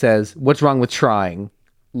 Luke says, "What's wrong with trying?"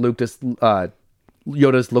 Luke just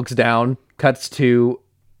Yoda looks down, cuts to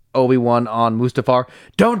Obi-Wan on Mustafar.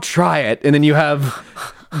 "Don't try it." And then you have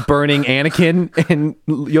burning Anakin, and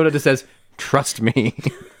Yoda just says, "Trust me."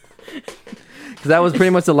 Because that was pretty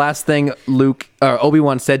much the last thing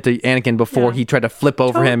Obi-Wan said to Anakin before he tried to flip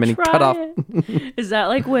over him and he cut off. Is that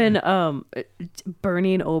like when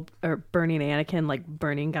burning Anakin, like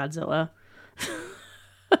burning Godzilla?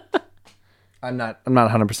 I'm not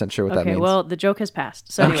 100% sure what that means. Okay, well, the joke has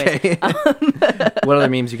passed. So anyways. Okay. What other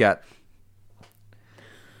memes you got?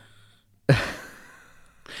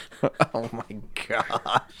 Oh my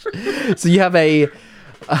gosh. So you have a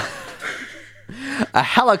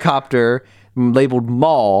helicopter labeled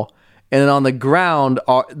Maul, and then on the ground,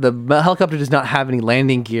 the helicopter does not have any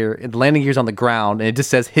landing gear. The landing gear's on the ground, and it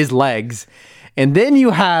just says his legs. And then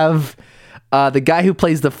you have the guy who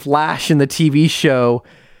plays the Flash in the TV show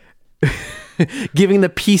giving the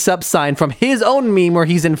peace up sign from his own meme where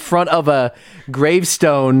he's in front of a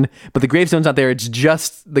gravestone, but the gravestone's not there. It's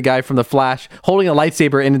just the guy from the Flash holding a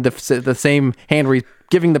lightsaber in the same hand where he's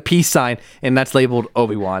giving the peace sign, and that's labeled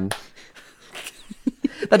Obi-Wan.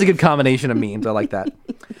 That's a good combination of memes. I like that.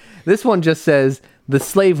 This one just says the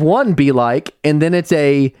slave one be like, and then it's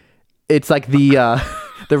like the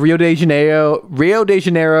Rio de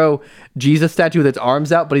Janeiro Jesus statue with its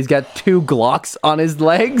arms out, but he's got two Glocks on his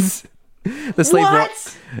legs. The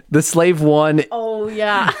slave one. Oh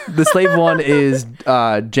yeah. The slave one is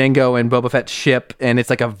Jango and Boba Fett's ship, and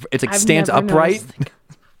it's like stands upright.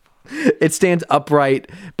 It stands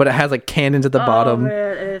upright, but it has like cannons at the bottom.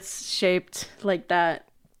 Man, it's shaped like that.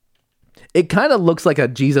 It kind of looks like a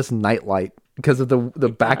Jesus nightlight because of the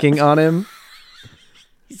backing on him.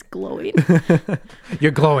 He's glowing.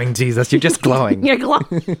 You're glowing, Jesus. You're just glowing. You're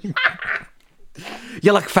glowing.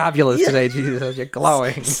 You look fabulous today, Jesus. You're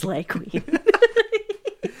glowing. Slay queen.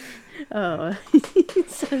 Oh.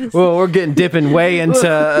 Well, we're dipping way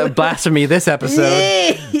into blasphemy this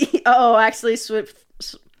episode. Oh, actually, swoop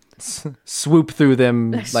through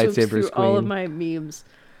them lightsabers, through queen. all of my memes.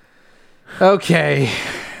 Okay.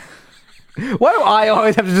 Why do I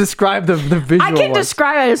always have to describe the visual? I can ones?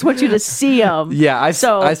 describe it. I just want you to see them. Yeah, I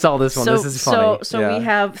saw this one. This is funny. So Yeah. we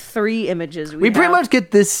have 3 images. We pretty much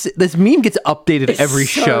get this meme gets updated every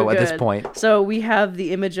so show at this good. point. So we have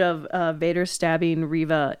the image of Vader stabbing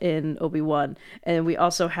Reva in Obi-Wan, and we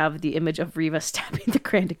also have the image of Reva stabbing the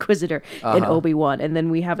Grand Inquisitor in Obi-Wan, and then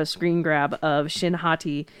we have a screen grab of Shin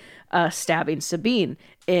Hati stabbing Sabine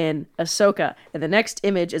in Ahsoka. And the next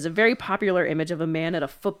image is a very popular image of a man at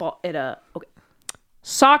a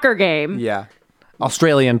soccer game. Yeah.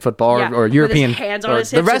 Australian football or European, with his hands on or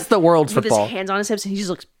his hips the rest of the world's with football. his hands on his hips, and he just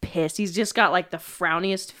looks pissed. He's just got like the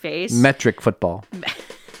frowniest face. Metric football.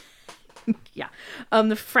 Yeah.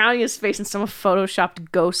 The frowniest face, and someone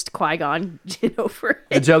photoshopped ghost Qui-Gon over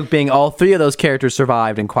The it. joke being all 3 of those characters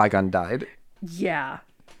survived and Qui-Gon died. Yeah.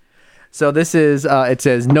 So this is, it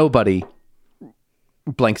says nobody,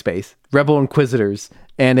 blank space, Rebel Inquisitors,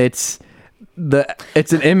 and it's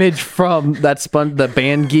an image from the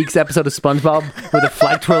Band Geeks episode of SpongeBob where the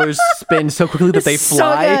flag twirlers spin so quickly that they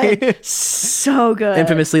fly. So good. So good.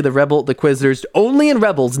 Infamously, the Inquisitors, only in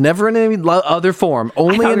Rebels, never in any other form,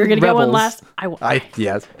 only I thought in we were gonna Rebels. get one last.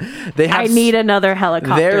 Yes. They have I need another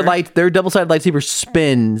helicopter. their double-sided lightsaber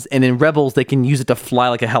spins, and in Rebels, they can use it to fly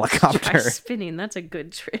like a helicopter. Spinning. That's a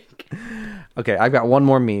good trick. Okay, I've got one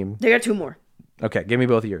more meme. They got 2 more. Okay, give me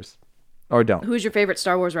both of yours. Or don't. Who's your favorite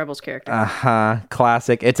Star Wars Rebels character?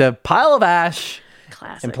 Classic. It's a pile of ash,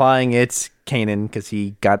 Classic. implying it's Kanan because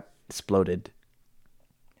he got exploded.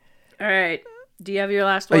 All right. Do you have your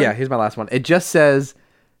last one? Oh yeah, here's my last one. It just says,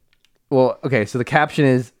 well, okay, so the caption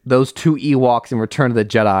is those 2 Ewoks in Return of the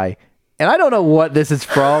Jedi, and I don't know what this is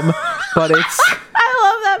from, but it's I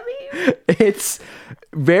love that meme. it's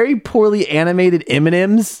very poorly animated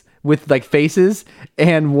M&Ms with like faces,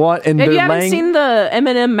 and If they're you haven't laying. seen the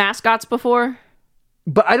M&M mascots before,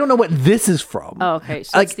 But I don't know what this is from. oh, okay,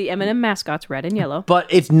 so Like- it's the M&M mascots, red and yellow. But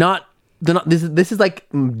it's not. They're not. This is like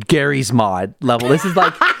Gary's mod level. This is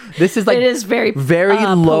like It is very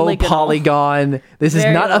low polygonal. polygon. This is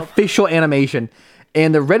Very not low. official animation.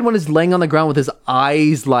 And the red one is laying on the ground with his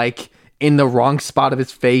eyes like in the wrong spot of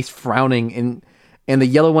his face, frowning, and the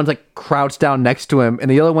yellow one's like crouched down next to him, and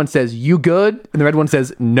the yellow one says, "You good?" and the red one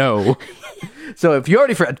says, "No." So if you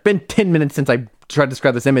already it's been 10 minutes since I tried to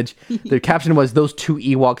describe this image. The caption was those 2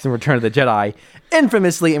 Ewoks in Return of the Jedi.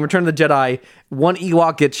 Infamously, in Return of the Jedi, one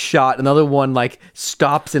Ewok gets shot, another one like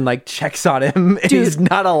stops and like checks on him, and he's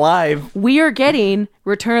not alive. We are getting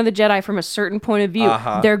Return of the Jedi from a certain point of view.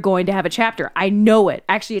 They're going to have a chapter. I know it.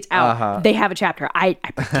 Actually, it's out. They have a chapter. I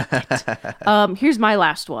predict it. Here's my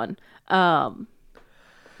last one.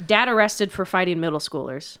 Dad arrested for fighting middle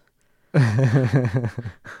schoolers.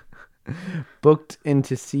 Booked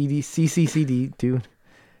into CCCD, dude.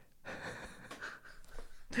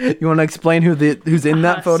 You want to explain who's in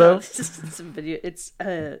that photo? So it's a video. It's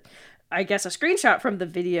I guess a screenshot from the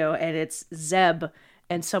video, and it's Zeb,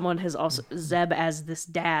 and someone has also Zeb as this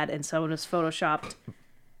dad, and someone has photoshopped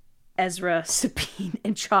Ezra, Sabine,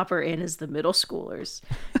 and Chopper in as the middle schoolers.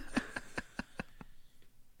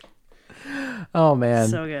 Oh man,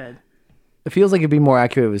 So good. it feels like it'd be more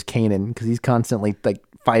accurate if it was Kanan because he's constantly like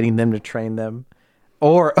fighting them to train them,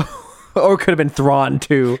 or could have been Thrawn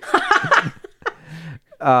too.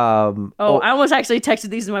 I almost actually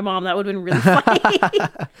texted these to my mom. That would have been really funny.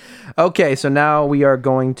 Okay, so now we are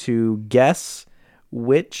going to guess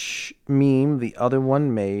which meme the other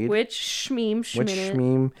one made. Which shmeme Which schminute,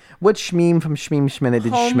 meme? Which meme from Shmeem Schminute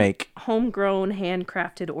did Schmake? homegrown,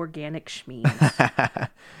 handcrafted, organic shmeme.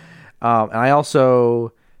 And I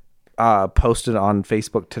also posted on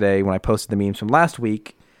Facebook today when I posted the memes from last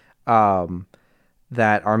week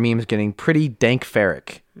that our meme's getting pretty dank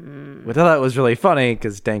ferric. Which I thought was really funny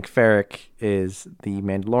because dank ferric is the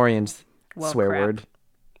Mandalorian's swear crap. word.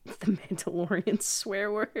 The Mandalorian swear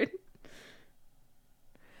word.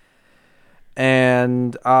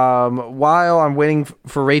 And while I'm waiting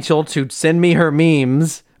for Rachel to send me her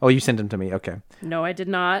memes, oh, you sent them to me. Okay. No, I did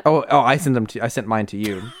not. Oh, I sent mine to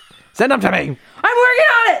you. Send them to me. I'm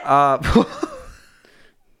working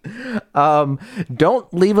on it.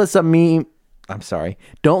 Don't leave us a meme. I'm sorry.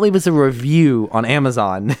 Don't leave us a review on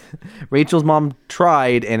Amazon. Rachel's mom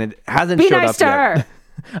tried and it hasn't Be showed nice up to yet. her.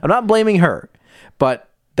 I'm not blaming her, but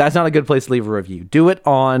that's not a good place to leave a review. Do it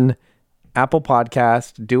on Apple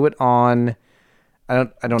Podcast. Do it on I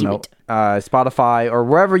don't know Spotify or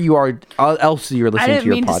wherever you are else you're I listening didn't to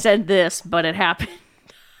your mean to pod. send this, but it happened.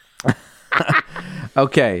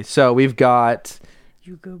 Okay, so we've got.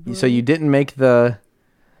 So you didn't make the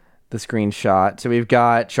screenshot. So we've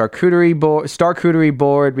got charcuterie board, starcuterie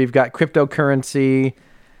board. We've got cryptocurrency.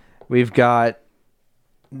 We've got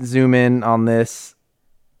zoom in on this.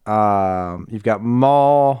 You've got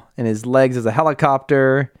Maul and his legs as a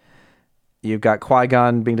helicopter. You've got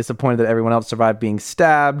Qui-Gon being disappointed that everyone else survived being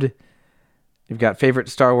stabbed. You've got favorite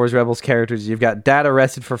Star Wars Rebels characters. You've got Dad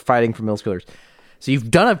arrested for fighting for middle schoolers. So you've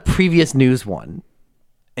done a previous news one.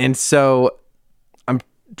 And so I'm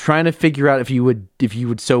trying to figure out if you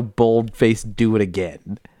would so bold-faced do it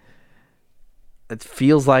again. It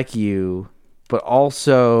feels like you, but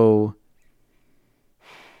also...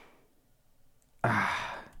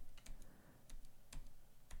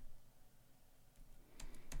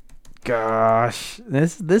 Gosh,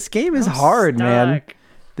 this game is hard, man.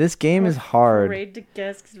 This game is hard. I'm afraid to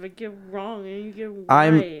guess because if I get wrong and you get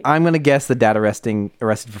right. I'm gonna guess the Dad arrested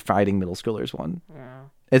for fighting middle schoolers one. Yeah.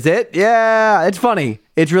 Is it? Yeah, it's funny.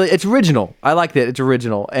 It's original. I like that. It's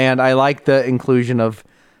original, and I like the inclusion of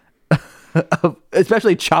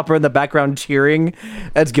especially Chopper in the background cheering.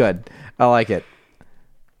 That's good. I like it.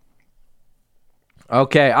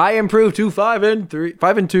 Okay, I improved to 5 and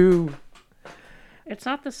 2. It's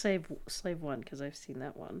not the slave one because I've seen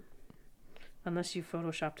that one. Unless you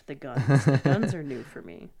photoshopped the guns. The guns are new for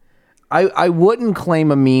me. I wouldn't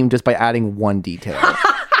claim a meme just by adding one detail.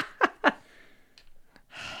 Oh,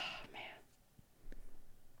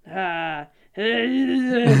 man.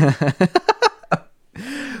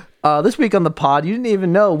 This week on the pod, you didn't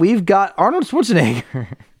even know, we've got Arnold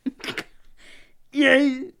Schwarzenegger.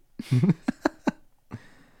 Yay!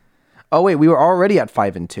 Oh, wait, we were already at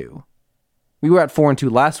 5 and 2. We were at 4 and 2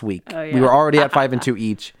 last week. Oh, yeah. We were already at 5 and 2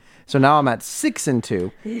 each. So now I'm at 6 and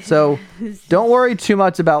 2. So don't worry too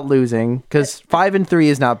much about losing, because 5 and 3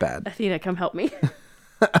 is not bad. Athena, come help me.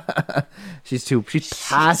 She's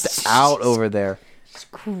passed out over there.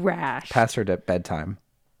 Just crashed. Past her bedtime.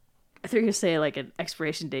 I thought you were gonna say like an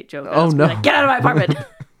expiration date joke. Oh no! Like, get out of my apartment.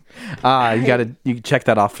 You check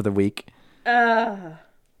that off for the week.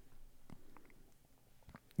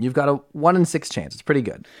 You've got a 1 in 6 chance. It's pretty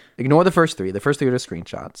good. Ignore the first 3. The first 3 are just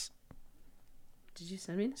screenshots. Did you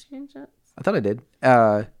send me the screenshots? I thought I did.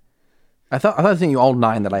 I thought I sent you all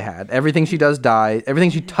 9 that I had. Everything she does dies. Everything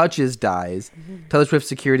she touches dies. Taylor Swift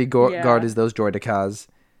security guard is those droidicas.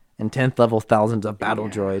 And 10th level thousands of battle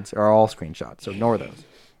droids are all screenshots. So ignore those.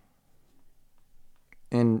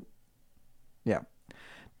 And yeah.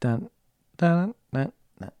 Dun, dun, dun,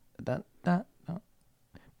 dun, dun, dun, dun.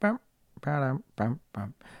 Bum, bum, bum,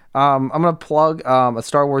 bum. I'm going to plug a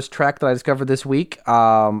Star Wars track that I discovered this week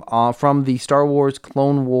from the Star Wars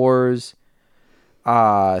Clone Wars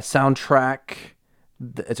soundtrack.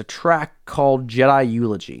 It's a track called Jedi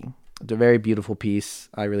Eulogy. It's a very beautiful piece.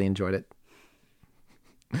 I really enjoyed it.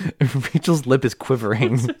 Rachel's lip is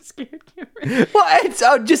quivering. I'm so scared, Cameron. Well, it's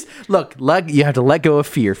just look. You have to let go of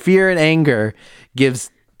fear. Fear and anger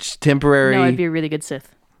gives temporary. No, I'd be a really good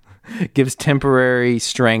Sith. Gives temporary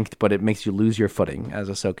strength, but it makes you lose your footing, as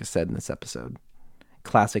Ahsoka said in this episode.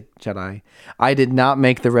 Classic Jedi. I did not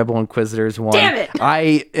make the Rebel Inquisitors one. Damn it!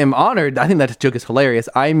 I am honored. I think that joke is hilarious.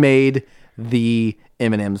 I made the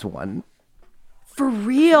M&M's one. For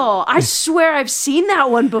real? I swear I've seen that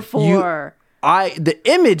one before. The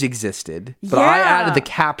image existed, but I added the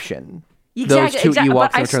caption. Exactly, those two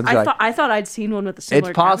Ewoks in Return of the Jedi. I thought I'd seen one with a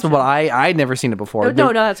similar It's possible, caption. but I'd never seen it before.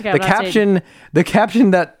 No, that's okay. The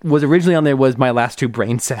caption that was originally on there was "my last 2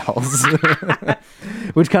 brain cells,"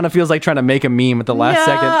 which kind of feels like trying to make a meme at the last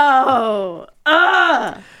second.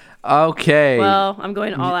 Okay. Well, I'm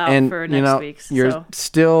going all out for next week. You're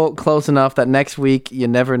still close enough that next week, you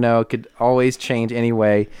never know, it could always change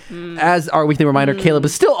anyway. As our weekly reminder, Caleb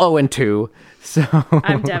is still 0 and 2. So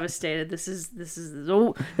I'm devastated. This is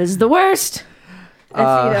the worst.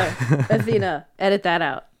 Athena, edit that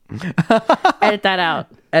out. Edit that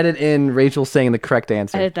out. Edit in Rachel saying the correct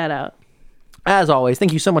answer. Edit that out. As always,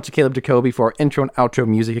 thank you so much to Caleb Jacoby for our intro and outro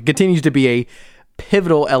music. It continues to be a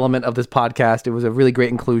pivotal element of this podcast. It was a really great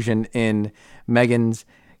inclusion in Megan's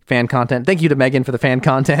fan content. Thank you to Megan for the fan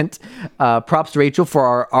content. Props to Rachel for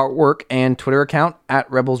our artwork and Twitter account at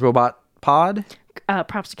Rebels Robot Pod.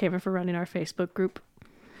 Props to Cameron for running our Facebook group.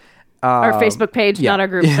 Our Facebook page, not our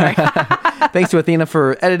group. Sorry. Thanks to Athena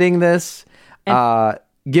for editing this.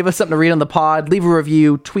 Give us something to read on the pod. Leave a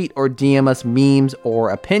review, tweet or DM us memes or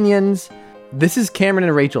opinions. This is Cameron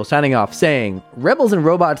and Rachel signing off saying, Rebels and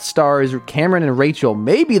Robot stars Cameron and Rachel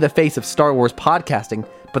may be the face of Star Wars podcasting,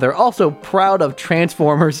 but they're also proud of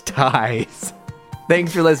Transformers ties.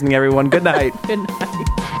 Thanks for listening, everyone. Good night. Good night.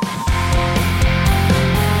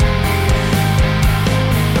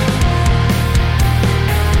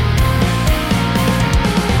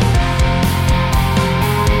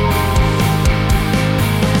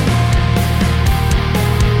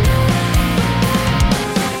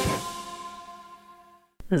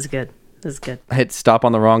 This is good. This is good. I hit stop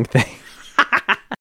on the wrong thing.